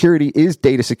cybersecurity is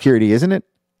data security, isn't it?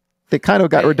 They kind of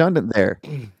got redundant there.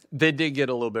 They did get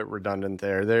a little bit redundant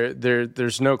there.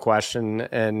 There's no question.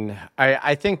 And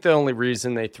I think the only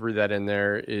reason they threw that in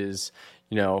there is,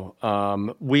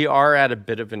 we are at a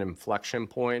bit of an inflection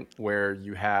point where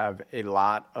you have a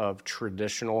lot of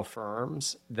traditional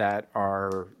firms that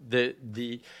are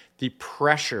the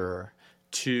pressure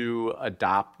to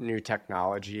adopt new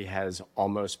technology has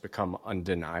almost become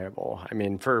undeniable. I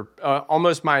mean, for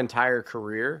almost my entire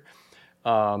career,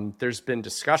 there's been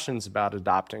discussions about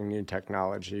adopting new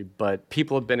technology, but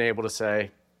people have been able to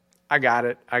say, I got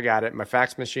it. My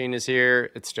fax machine is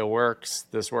here. It still works.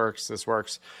 This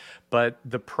works. But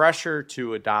the pressure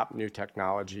to adopt new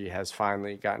technology has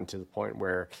finally gotten to the point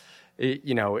where,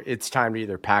 it's time to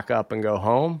either pack up and go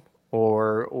home,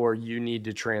 or you need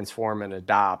to transform and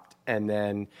adopt. And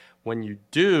then when you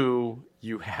do,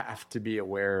 you have to be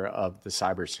aware of the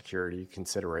cybersecurity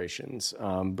considerations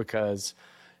because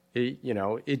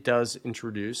it does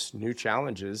introduce new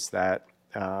challenges that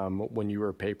when you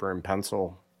were paper and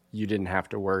pencil, you didn't have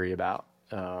to worry about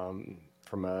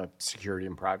from a security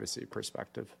and privacy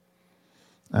perspective.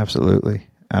 Absolutely.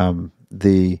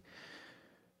 The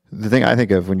thing I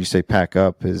think of when you say pack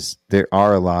up is there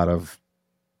are a lot of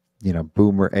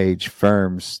boomer age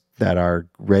firms that are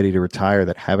ready to retire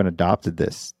that haven't adopted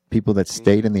this. People that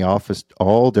stayed in the office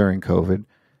all during COVID,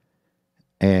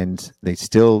 and they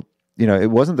still, it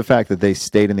wasn't the fact that they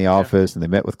stayed in the office and they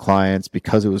met with clients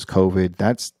because it was COVID.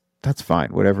 That's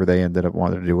fine. Whatever they ended up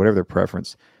wanting to do, whatever their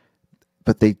preference.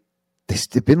 But they've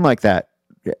been like that.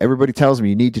 Everybody tells me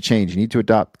you need to change. You need to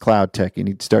adopt cloud tech. You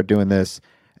need to start doing this.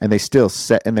 And they still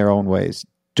set in their own ways.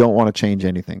 Don't want to change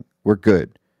anything. We're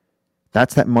good.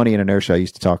 That's that money and inertia I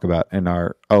used to talk about in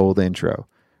our old intro,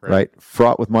 right?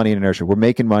 Fraught with money and inertia. We're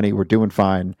making money. We're doing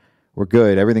fine. We're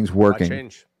good. Everything's working. Why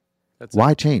change?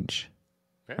 Why change?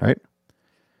 Yeah. Right?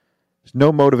 There's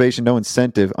no motivation, no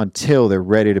incentive until they're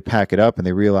ready to pack it up and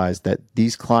they realize that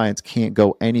these clients can't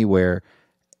go anywhere,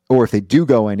 or if they do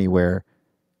go anywhere,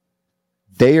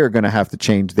 they are going to have to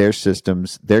change their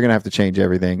systems. They're going to have to change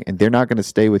everything, and they're not going to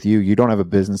stay with you. You don't have a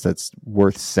business that's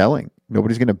worth selling.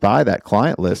 Nobody's going to buy that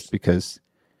client list because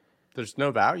there's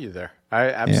no value there.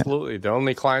 Absolutely. The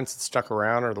only clients that stuck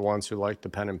around are the ones who like the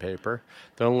pen and paper.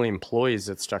 The only employees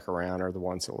that stuck around are the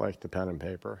ones that like the pen and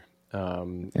paper.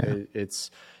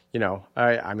 It's,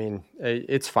 I mean,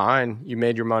 it's fine. You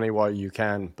made your money while you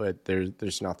can, but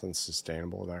there's nothing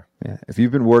sustainable there. Yeah. If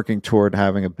you've been working toward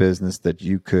having a business that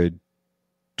you could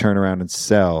turn around and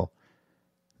sell,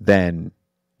 then,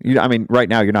 right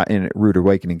now you're not in a rude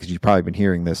awakening because you've probably been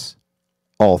hearing this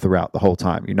all throughout the whole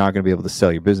time. You're not going to be able to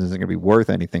sell your business. It's not going to be worth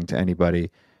anything to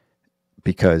anybody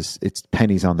because it's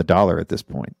pennies on the dollar at this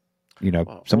point.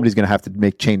 Somebody's going to have to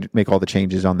make all the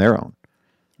changes on their own.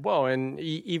 Well, and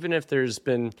even if there's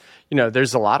been,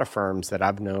 there's a lot of firms that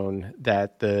I've known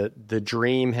that the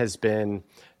dream has been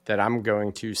that I'm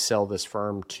going to sell this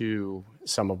firm to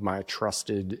some of my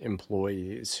trusted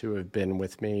employees who have been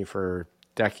with me for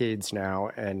decades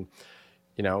now. And,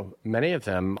 many of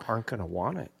them aren't going to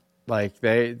want it. Like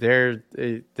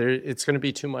it's going to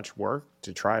be too much work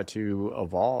to try to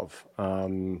evolve.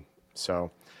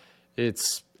 So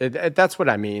that's what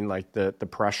I mean. Like the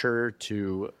pressure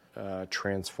to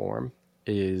transform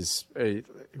is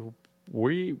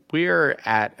we are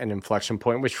at an inflection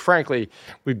point, which frankly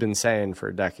we've been saying for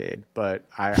a decade. But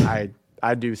I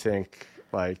do think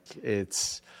like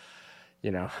it's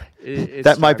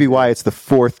that might be why it's the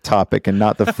fourth topic and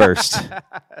not the first.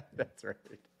 That's right.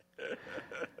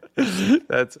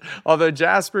 Although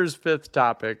Jasper's fifth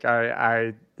topic,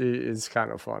 is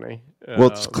kind of funny.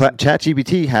 Well,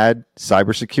 ChatGPT had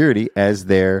cybersecurity as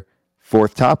their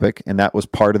fourth topic, and that was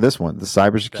part of this one, the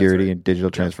cybersecurity and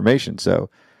digital transformation. So,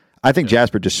 I think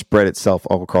Jasper just spread itself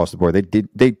all across the board.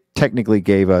 They technically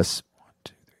gave us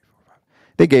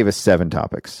 7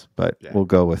 topics, but we'll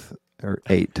go with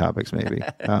 8 topics maybe.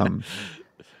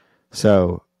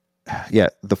 The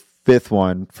fifth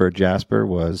one for Jasper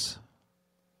was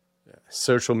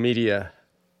social media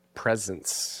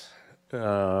presence,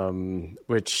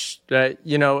 which,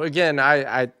 again,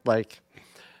 I like,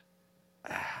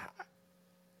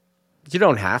 you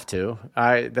don't have to.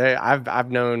 I've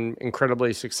known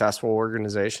incredibly successful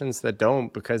organizations that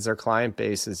don't because their client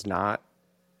base is not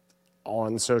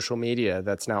on social media.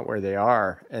 That's not where they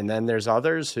are. And then there's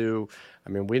others who,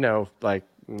 we know, like,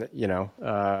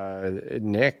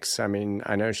 Nix. I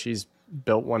know she's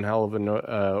built one hell of an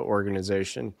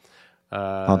organization.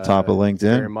 On top of LinkedIn,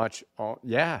 very much.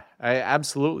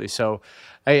 Absolutely. So,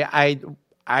 I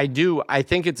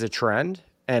think it's a trend,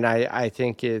 and I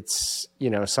think it's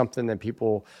something that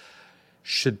people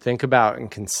should think about and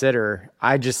consider.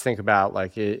 I just think about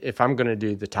like if I'm going to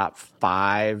do the top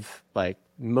 5 like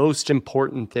most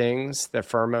important things that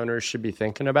firm owners should be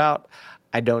thinking about,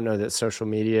 I don't know that social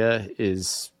media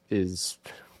is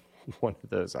one of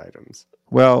those items.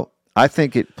 Well, I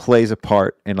think it plays a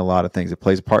part in a lot of things. It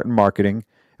plays a part in marketing.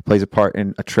 It plays a part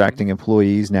in attracting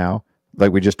employees now,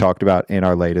 like we just talked about in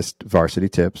our latest Varsity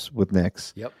Tips with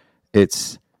Nix. Yep.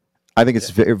 I think it's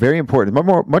very, very important,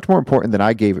 much more important than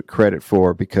I gave it credit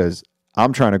for, because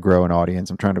I'm trying to grow an audience.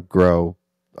 I'm trying to grow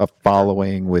a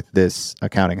following with this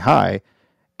Accounting High,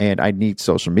 and I need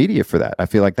social media for that. I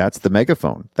feel like that's the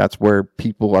megaphone. That's where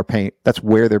people are paying. That's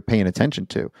where they're paying attention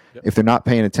to. Yep. If they're not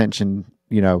paying attention,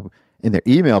 in their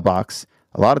email box,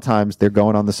 a lot of times they're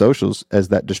going on the socials as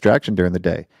that distraction during the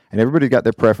day. And everybody's got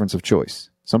their preference of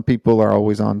choice. Some people are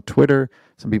always on Twitter.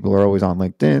 Some people are always on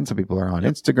LinkedIn. Some people are on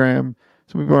Instagram.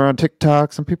 Some people are on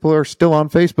TikTok. Some people are still on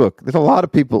Facebook. There's a lot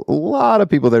of people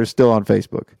that are still on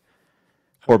Facebook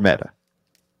or Meta.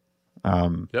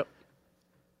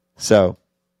 So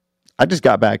I just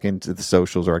got back into the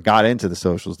socials, or I got into the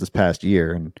socials this past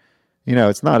year. And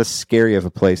it's not as scary of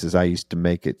a place as I used to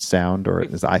make it sound, or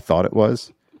as I thought it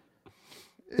was.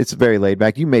 It's very laid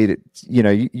back. You made it,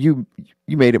 you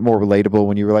made it more relatable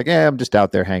when you were like, I'm just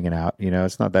out there hanging out.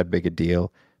 It's not that big a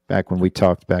deal. Back when we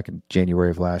talked back in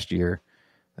January of last year,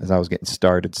 as I was getting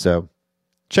started. So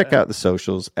check out the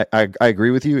socials. I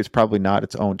agree with you. It's probably not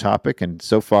its own topic. And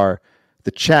so far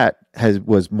the chat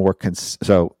was more,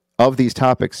 so of these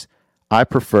topics, I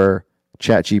prefer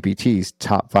ChatGPT's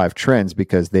top 5 trends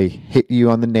because they hit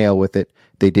you on the nail with it.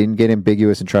 They didn't get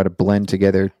ambiguous and try to blend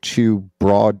together 2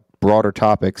 broader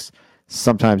topics.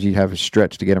 Sometimes you have a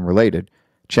stretch to get them related.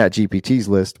 ChatGPT's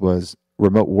list was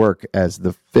remote work as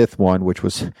the 5th one, which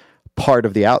was part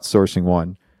of the outsourcing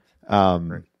one,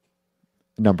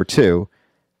 number 2,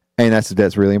 and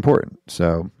that's really important.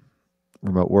 So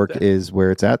remote work is where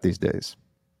it's at these days.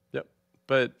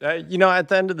 But, at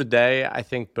the end of the day, I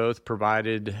think both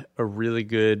provided a really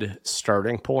good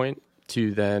starting point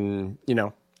to then,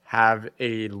 have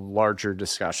a larger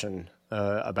discussion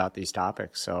about these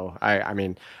topics. So I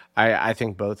mean, I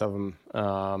think both of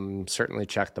them certainly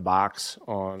check the box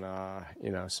on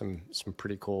some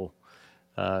pretty cool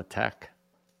tech.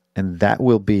 And that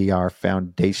will be our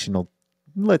foundational,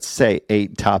 let's say,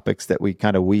 8 topics that we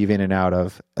kind of weave in and out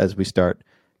of as we start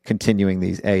continuing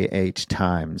these AH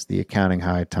times, the accounting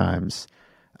high times.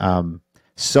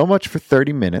 So much for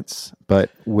 30 minutes,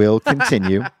 but we'll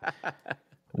continue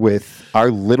with our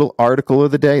little article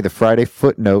of the day, the Friday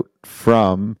footnote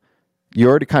from, you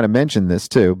already kind of mentioned this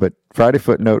too, but Friday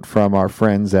footnote from our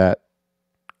friends at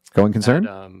Going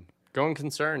Concern? Going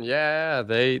Concern, yeah.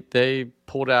 They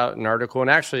pulled out an article, and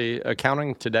actually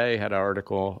Accounting Today had an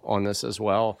article on this as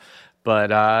well.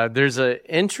 But there's an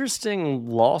interesting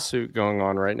lawsuit going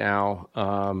on right now.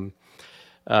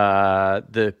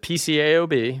 The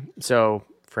PCAOB, so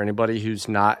for anybody who's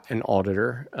not an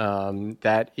auditor,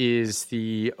 that is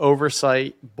the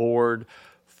oversight board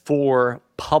for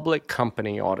public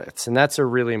company audits. And that's a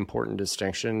really important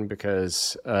distinction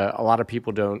because a lot of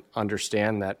people don't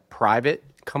understand that private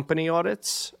company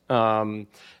audits and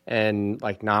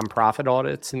like nonprofit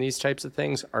audits and these types of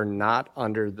things are not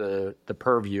under the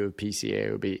purview of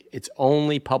PCAOB. It's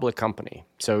only public company,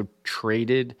 so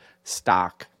traded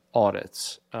stock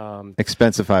audits.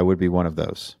 Expensify would be one of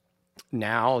those.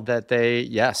 Now that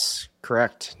yes,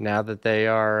 correct. Now that they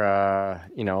are,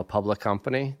 a public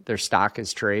company, their stock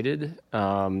is traded.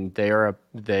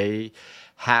 They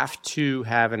have to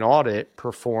have an audit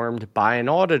performed by an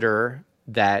auditor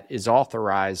that is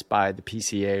authorized by the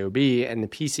PCAOB, and the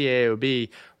PCAOB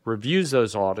reviews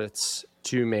those audits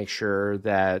to make sure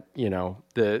that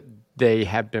they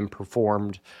have been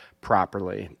performed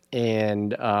properly.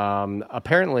 And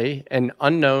apparently, an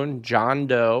unknown John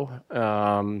Doe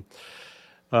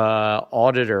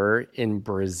auditor in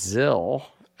Brazil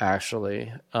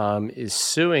actually is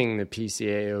suing the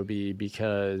PCAOB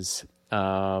because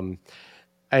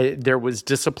there was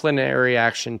disciplinary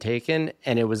action taken,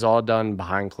 and it was all done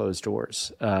behind closed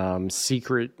doors.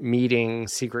 Secret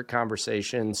meetings, secret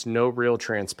conversations, no real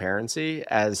transparency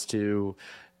as to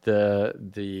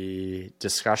the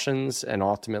discussions and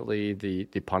ultimately the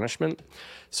punishment.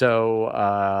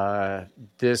 So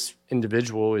this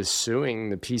individual is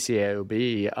suing the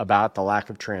PCAOB about the lack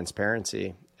of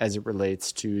transparency as it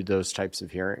relates to those types of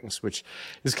hearings, which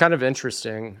is kind of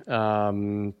interesting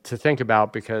to think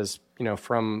about because,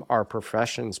 from our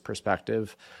profession's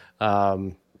perspective,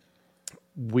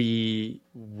 we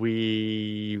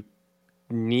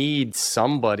need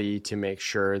somebody to make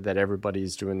sure that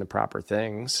everybody's doing the proper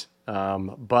things.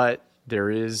 But there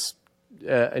is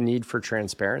a need for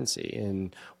transparency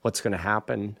in what's going to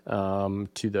happen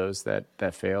to those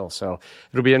that fail. So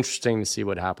it'll be interesting to see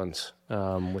what happens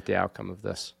with the outcome of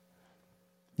this.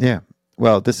 Yeah.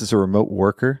 Well, this is a remote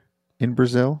worker in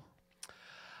Brazil?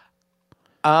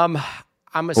 I'm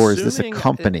assuming, or is this a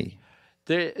company?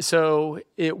 So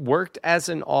it worked as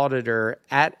an auditor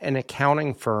at an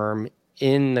accounting firm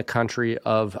in the country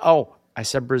of, I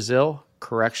said Brazil.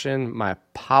 Correction. My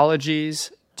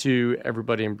apologies to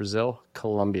everybody in Brazil.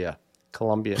 Colombia.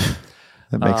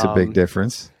 That makes a big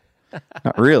difference.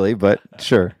 Not really, but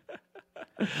sure.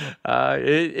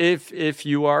 If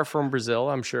you are from Brazil,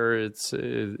 I'm sure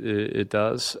it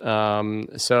does.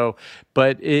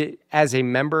 But as a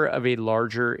member of a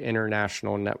larger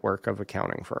international network of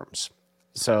accounting firms.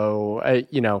 So,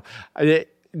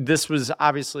 this was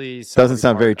obviously doesn't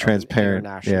sound very transparent.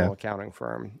 International accounting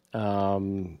firm.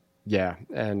 And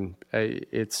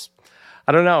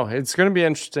I don't know. It's going to be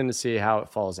interesting to see how it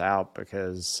falls out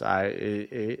because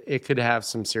it could have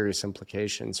some serious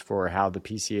implications for how the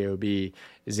PCAOB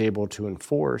is able to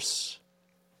enforce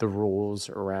the rules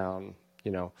around,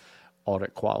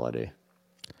 audit quality.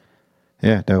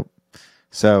 Yeah, dope.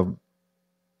 So,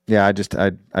 yeah, I just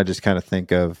kind of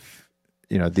think of,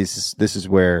 this is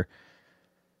where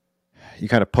you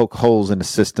kind of poke holes in a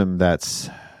system that's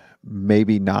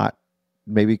maybe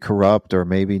corrupt or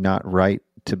maybe not right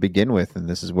to begin with, and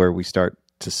this is where we start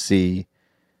to see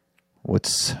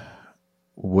what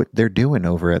they're doing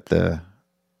over at the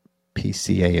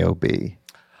PCAOB.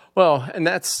 Well, and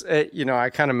that's I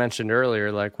kind of mentioned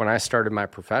earlier, like when I started my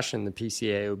profession, the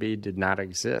PCAOB did not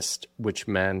exist, which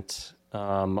meant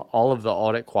all of the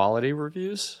audit quality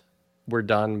reviews were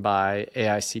done by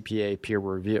AICPA peer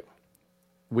review.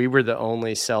 We were the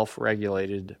only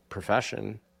self-regulated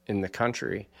profession in the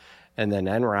country. And then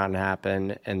Enron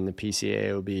happened, and the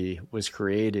PCAOB was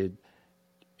created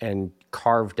and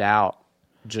carved out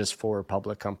just for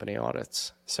public company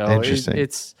audits. So interesting.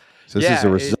 This is a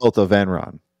result of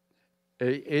Enron.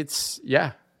 It's.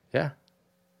 Yep.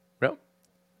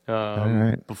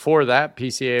 right. Before that,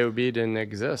 PCAOB didn't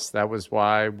exist. That was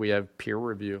why we have peer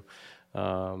review.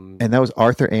 And that was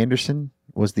Arthur Anderson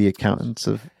was the accountants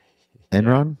of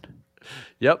Enron.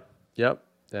 Yep.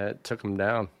 That took him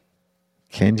down.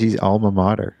 Kenji's alma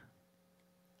mater.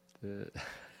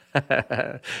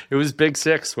 It was Big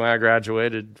Six when I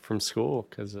graduated from school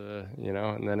because,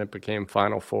 and then it became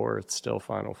Final Four. It's still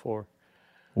Final Four.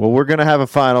 Well, we're gonna have a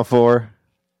Final Four.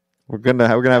 We're gonna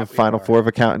have a Final Four of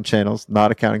accounting channels,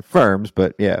 not accounting firms,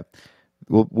 but yeah,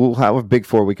 we'll have a Big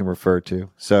Four we can refer to.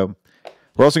 So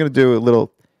we're also gonna do a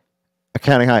little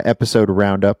Accounting High episode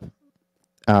roundup.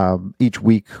 Each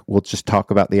week we'll just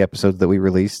talk about the episodes that we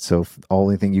released. So if the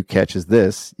only thing you catch is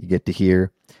this, you get to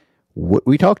hear what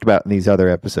we talked about in these other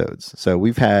episodes. So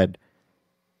we'll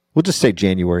just say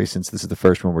January since this is the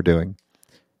first one we're doing.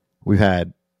 We've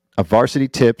had a varsity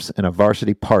tips and a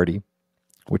varsity party,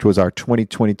 which was our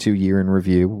 2022 year in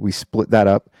review. We split that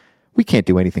up. We can't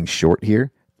do anything short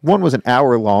here. One was an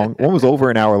hour long, one was over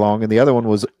an hour long, and the other one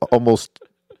was almost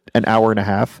an hour and a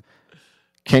half.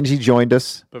 Kenji joined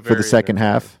us for the second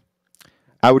half.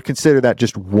 I would consider that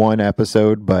just one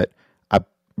episode, but I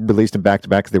released them back to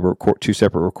back because they were two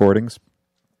separate recordings.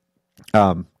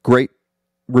 Great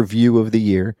review of the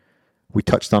year. We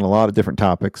touched on a lot of different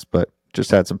topics, but just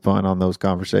had some fun on those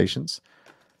conversations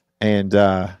and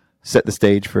set the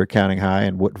stage for Accounting High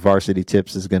and what Varsity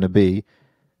Tips is going to be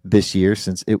this year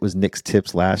since it was Nick's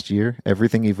Tips last year.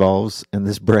 Everything evolves in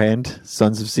this brand.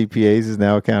 Sons of CPAs is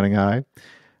now Accounting High.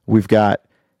 We've got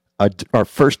our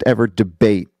first ever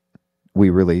debate we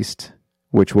released,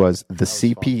 which was the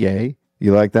CPA. Fun.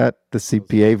 You like that? The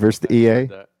CPA versus the EA?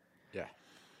 Yeah.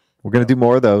 We're going to do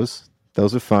more of those.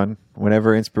 Those are fun.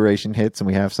 Whenever inspiration hits and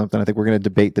we have something, I think we're going to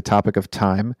debate the topic of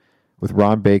time with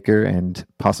Ron Baker and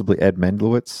possibly Ed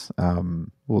Mendlowitz.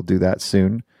 We'll do that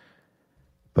soon,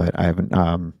 but I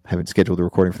haven't scheduled a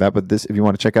recording for that. But if you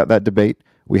want to check out that debate,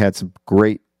 we had some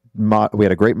great. We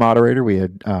had a great moderator. We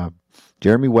had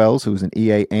Jeremy Wells, who was an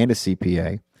EA and a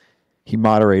CPA. He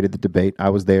moderated the debate. I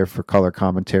was there for color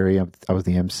commentary. I was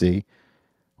the MC.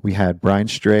 We had Brian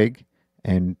Strag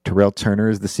and Terrell Turner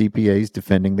as the CPAs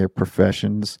defending their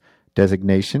profession's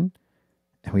designation.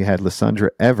 And we had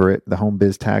Lysandra Everett, the home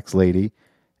biz tax lady,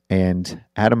 and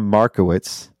Adam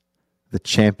Markowitz, the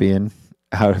champion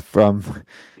out from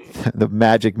the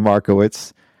Magic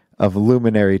Markowitz of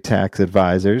Luminary Tax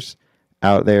Advisors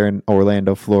out there in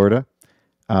Orlando, Florida.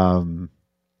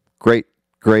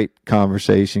 Great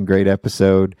conversation, great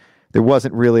episode. There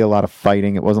wasn't really a lot of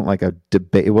fighting. It wasn't like a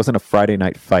debate. It wasn't a Friday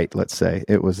night fight, let's say.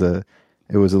 It was a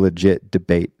legit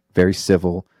debate, very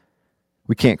civil.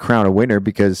 We can't crown a winner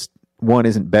because one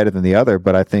isn't better than the other,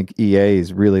 but I think EA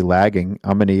is really lagging.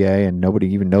 I'm an EA and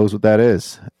nobody even knows what that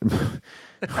is.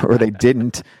 Or they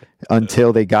didn't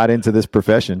until they got into this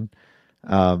profession.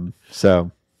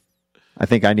 So I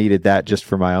think I needed that just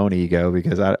for my own ego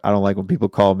because I don't like when people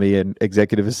call me an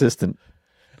executive assistant.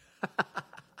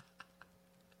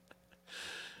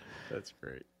 That's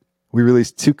great. We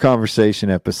released 2 conversation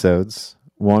episodes.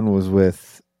 One was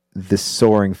with the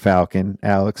Soaring Falcon,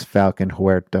 Alex Falcon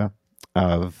Huerta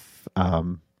of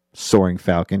Soaring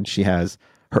Falcon. She has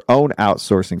her own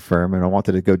outsourcing firm, and I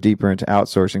wanted to go deeper into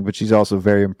outsourcing, but she's also a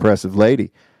very impressive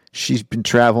lady. She's been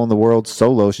traveling the world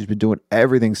solo. She's been doing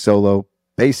everything solo,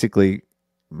 basically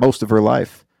most of her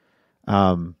life.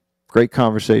 Great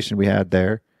conversation we had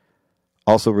there.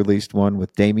 Also released one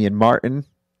with Damian Martin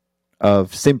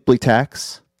of Simply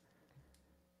Tax.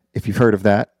 If you've heard of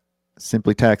that,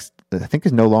 Simply Tax, I think,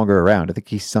 is no longer around. I think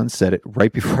he sunset it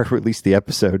right before I released the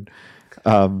episode.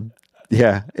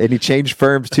 Yeah, and he changed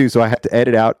firms too, so I had to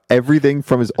edit out everything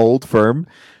from his old firm.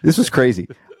 This was crazy.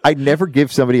 I never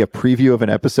give somebody a preview of an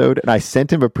episode, and I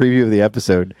sent him a preview of the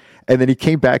episode, and then he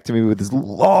came back to me with this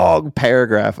long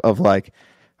paragraph of like,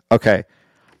 okay,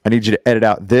 I need you to edit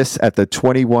out this at the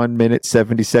 21 minute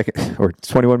 70 second or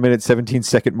 21 minute 17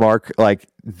 second mark, like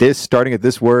this starting at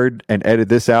this word, and edit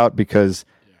this out because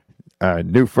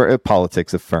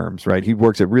politics of firms, right? He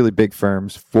works at really big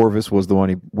firms. Forvis was the one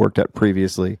he worked at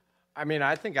previously. I mean,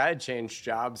 I think I had changed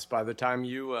jobs by the time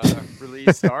you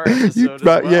released our episode as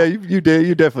well. Yeah, you did.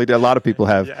 You definitely did. A lot of people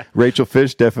have. Yeah. Rachel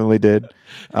Fish definitely did.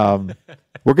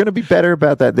 We're going to be better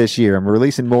about that this year. I'm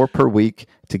releasing more per week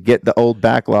to get the old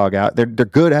backlog out. They're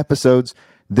good episodes.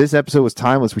 This episode was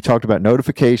timeless. We talked about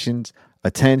notifications,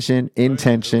 attention,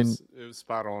 intention. It was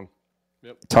spot on.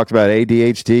 Yep. Talked about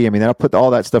ADHD. I mean, I'll put all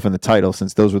that stuff in the title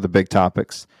since those were the big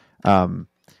topics.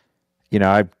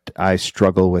 I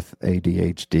struggle with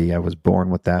ADHD. I was born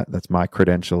with that. That's my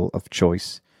credential of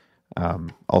choice.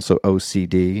 Also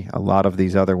OCD. A lot of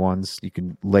these other ones you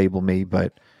can label me,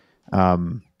 but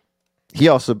he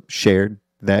also shared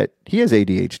that he has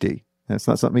ADHD. That's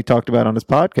not something he talked about on his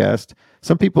podcast.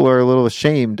 Some people are a little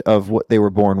ashamed of what they were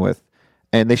born with,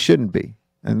 and they shouldn't be.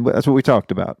 And that's what we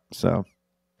talked about. So,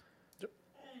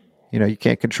 you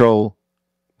can't control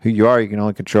who you are. You can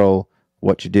only control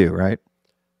what you do, right?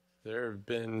 There have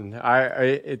been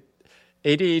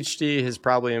ADHD has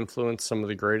probably influenced some of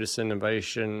the greatest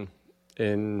innovation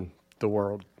in the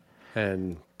world,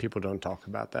 and people don't talk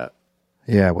about that.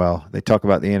 Yeah, well, they talk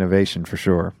about the innovation for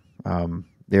sure.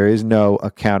 There is no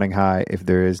accounting high if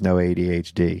there is no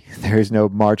ADHD. There is no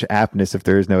March aptness if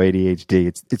there is no ADHD.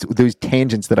 It's those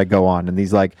tangents that I go on, and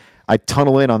these I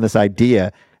tunnel in on this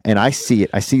idea, and I see it.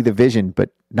 I see the vision,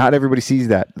 but not everybody sees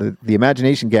that. The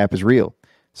imagination gap is real.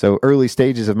 So early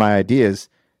stages of my ideas,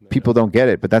 people don't get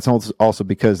it, but that's also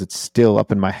because it's still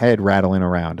up in my head rattling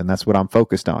around, and that's what I'm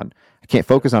focused on. I can't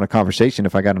focus on a conversation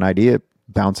if I got an idea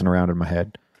bouncing around in my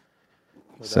head.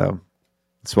 So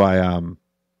that's why I'm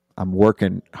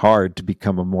working hard to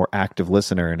become a more active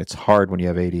listener, and it's hard when you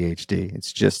have ADHD.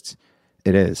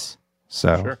 It is.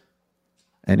 So Sure.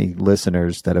 Any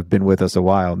listeners that have been with us a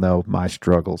while know my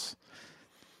struggles.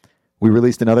 We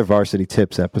released another Varsity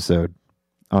Tips episode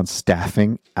on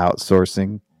staffing,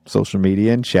 outsourcing, social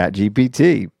media, and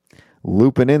ChatGPT,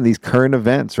 looping in these current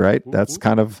events, right? That's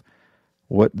kind of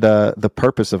what the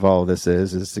purpose of all of this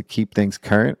is to keep things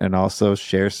current and also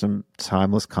share some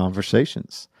timeless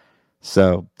conversations.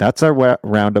 So that's our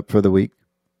roundup for the week.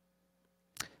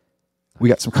 We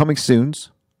got some coming soons.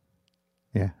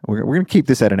 Yeah, we're going to keep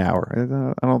this at an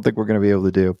hour. I don't think we're going to be able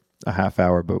to do a half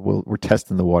hour, but we're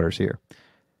testing the waters here.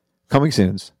 Coming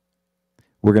soons,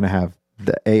 we're going to have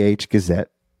the AH Gazette.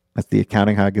 That's the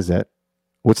Accounting High Gazette.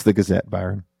 What's the Gazette,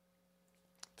 Byron?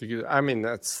 I mean,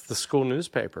 that's the school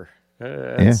newspaper.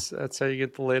 That's how you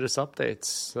get the latest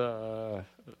updates,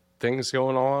 things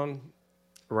going on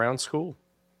around school.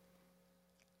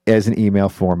 As an email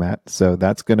format. So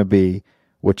that's going to be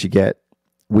what you get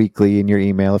weekly in your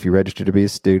email if you register to be a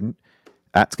student.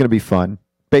 That's going to be fun.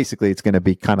 Basically, it's going to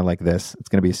be kind of like this. It's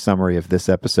going to be a summary of this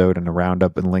episode and a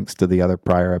roundup and links to the other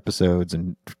prior episodes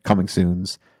and coming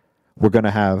soons. We're going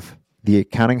to have the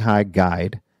Accounting High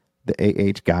Guide, the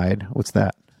AH Guide. What's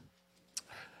that?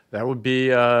 That would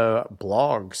be a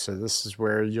blog. So this is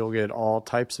where you'll get all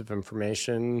types of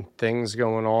information, things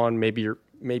going on, maybe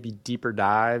deeper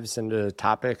dives into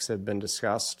topics that have been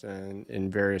discussed in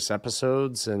various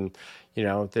episodes. And,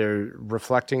 they're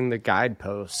reflecting the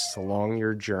guideposts along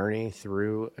your journey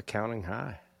through Accounting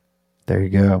High. There you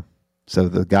go. So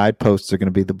the guideposts are going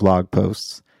to be the blog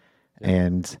posts.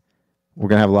 And we're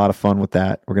going to have a lot of fun with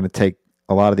that. We're going to take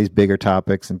a lot of these bigger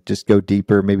topics and just go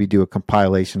deeper, maybe do a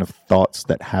compilation of thoughts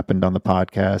that happened on the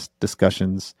podcast,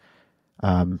 discussions.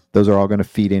 Those are all going to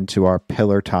feed into our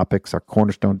pillar topics, our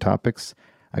cornerstone topics.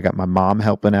 I got my mom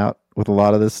helping out with a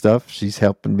lot of this stuff. She's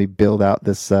helping me build out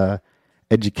this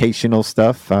educational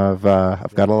stuff. I've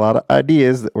got a lot of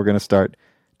ideas that we're going to start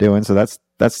doing. So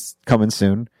that's coming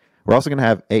soon. We're also going to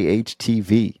have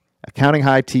AHTV, Accounting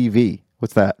High TV.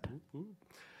 What's that?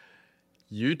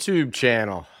 YouTube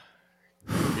channel.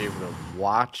 You'll be able to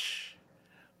watch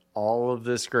all of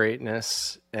this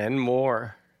greatness and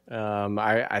more.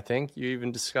 I think you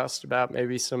even discussed about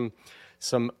maybe some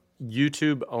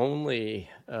YouTube only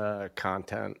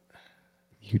content.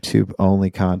 YouTube only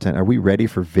content. Are we ready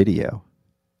for video?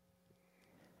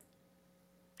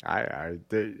 We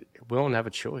don't have a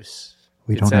choice.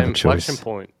 We don't have a choice. It's an inflection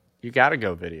point. You got to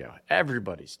go video.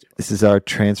 Everybody's doing it. This is our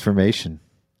transformation.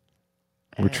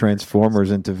 We're transformers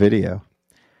into video.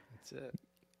 That's it.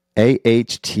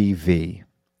 AHTV.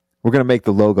 We're going to make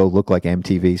the logo look like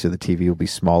MTV, so the TV will be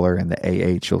smaller and the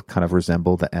AH will kind of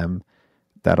resemble the M.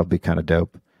 That'll be kind of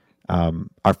dope.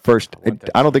 Our first,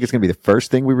 I don't think it's going to be the first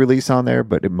thing we release on there,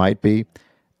 but it might be.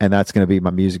 And that's going to be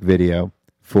my music video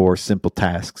for Simple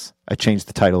Tasks. I changed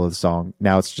the title of the song.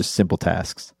 Now it's just Simple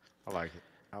Tasks. I like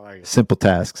it. Simple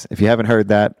Tasks. If you haven't heard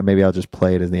that, maybe I'll just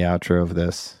play it as the outro of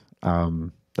this.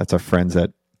 That's our friends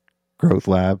at Growth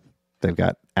Lab. They've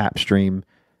got App Stream.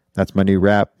 That's my new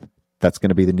rap. That's going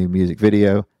to be the new music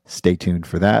video. Stay tuned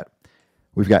for that.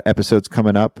 We've got episodes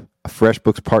coming up. A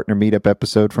FreshBooks partner meetup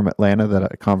episode from Atlanta,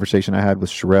 a conversation I had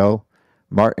with Sherelle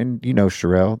Martin. You know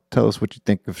Sherelle. Tell us what you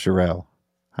think of Sherelle.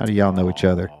 How do y'all know each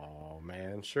other? Oh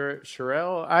man,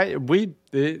 Sherelle.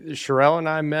 Sherelle and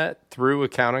I met through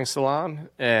Accounting Salon,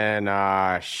 and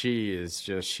she's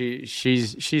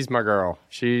my girl.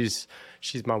 She's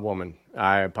my woman.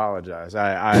 I apologize.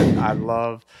 I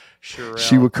love Sherelle.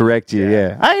 She would correct you.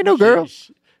 Yeah. I ain't no girl.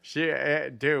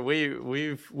 Dude,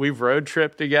 we've road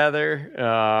tripped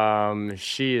together.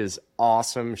 She is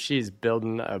awesome. She's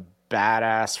building a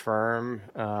badass firm,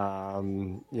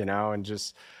 and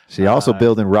just She also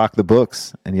building Rock the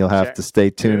Books, and you'll have to stay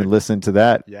tuned and listen to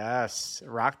that. yes,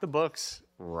 Rock the Books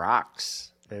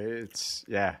rocks. I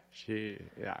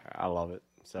love it.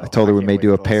 So I told her we can't may wait do to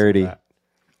a listen to parody that.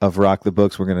 of Rock the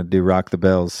Books. We're going to do Rock the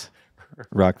Bells,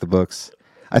 Rock the Books.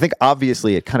 I think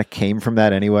obviously it kind of came from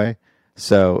that anyway.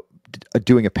 So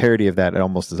doing a parody of that, it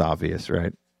almost is obvious,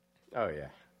 right? Oh yeah,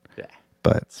 yeah.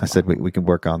 But I said we can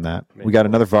work on that. Maybe We got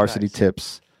we'll- another varsity nice.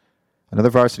 tips. Another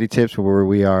varsity tips where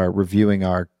we are reviewing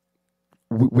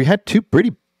we had two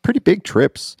pretty big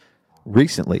trips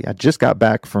recently. I just got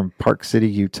back from Park City,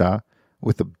 Utah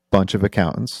with a bunch of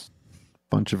accountants,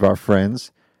 bunch of our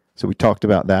friends. So we talked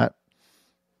about that.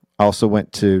 Also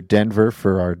went to Denver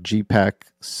for our GPAC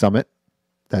summit.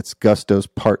 That's Gusto's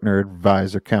Partner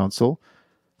Advisor Council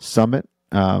summit.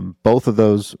 Both of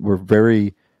those were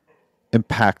very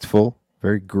impactful,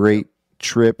 very great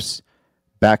trips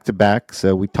back to back.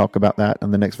 So we talk about that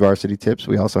on the next varsity tips.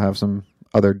 We also have some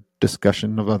other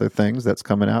discussion of other things that's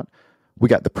coming out. We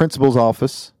got the principal's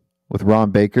office with Ron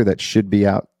Baker that should be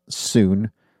out soon,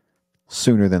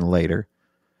 sooner than later.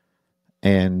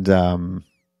 And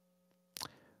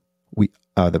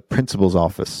the principal's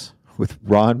office with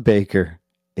Ron Baker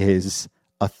is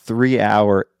a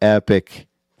 3-hour epic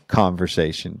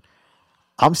conversation.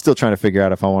 I'm still trying to figure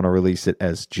out if I want to release it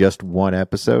as just one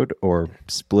episode or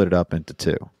split it up into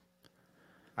two.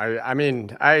 I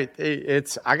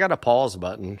got a pause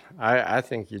button. I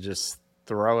think you just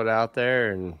throw it out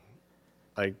there and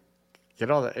like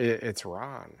get all the. It's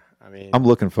Ron. I mean, I'm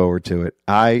looking forward to it.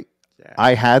 I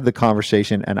had the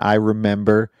conversation and I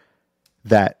remember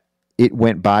that it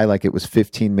went by like it was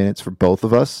 15 minutes for both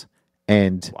of us.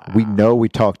 And we know we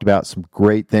talked about some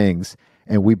great things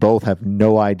and we both have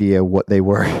no idea what they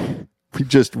were. We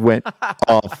just went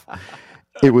off.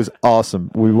 It was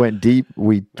awesome. We went deep.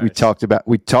 We talked about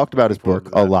his book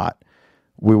a lot.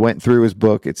 We went through his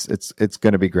book. It's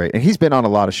going to be great. And he's been on a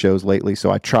lot of shows lately,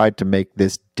 so I tried to make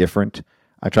this different.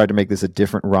 I tried to make this a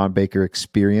different Ron Baker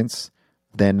experience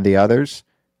than the others.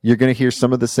 You're going to hear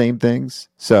some of the same things.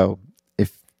 So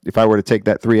if I were to take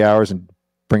that 3 hours and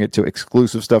bring it to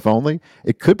exclusive stuff only,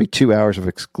 it could be 2 hours of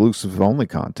exclusive only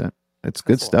content. It's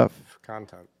good stuff.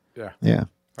 Content. Yeah. Yeah,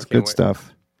 it's can't good wait.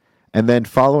 stuff. And then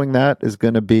following that is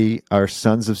going to be our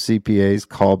Sons of CPAs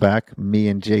callback, me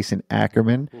and Jason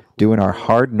Ackerman doing our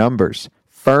hard numbers,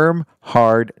 firm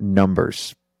hard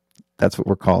numbers. That's what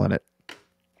we're calling it.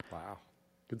 Wow.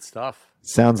 Good stuff.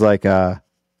 Sounds like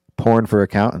porn for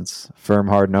accountants, firm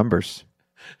hard numbers.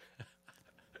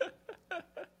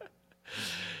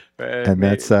 And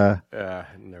that's never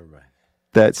mind.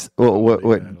 that's what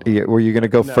were you going to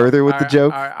go further with the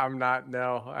joke? I'm not.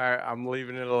 No, I'm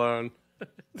leaving it alone.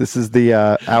 This is the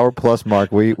hour plus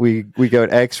mark. We go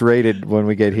X rated when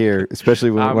we get here,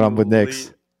 especially when I'm with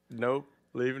Nix. Nope,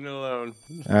 leaving it alone.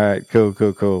 All right, cool.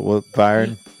 Well,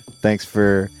 Byron, thanks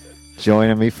for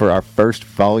joining me for our first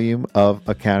volume of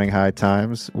Accounting High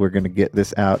Times. We're going to get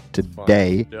this out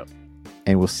today, Yep.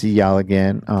 and we'll see y'all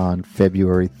again on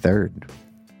February 3rd.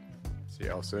 See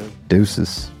y'all soon.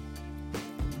 Deuces.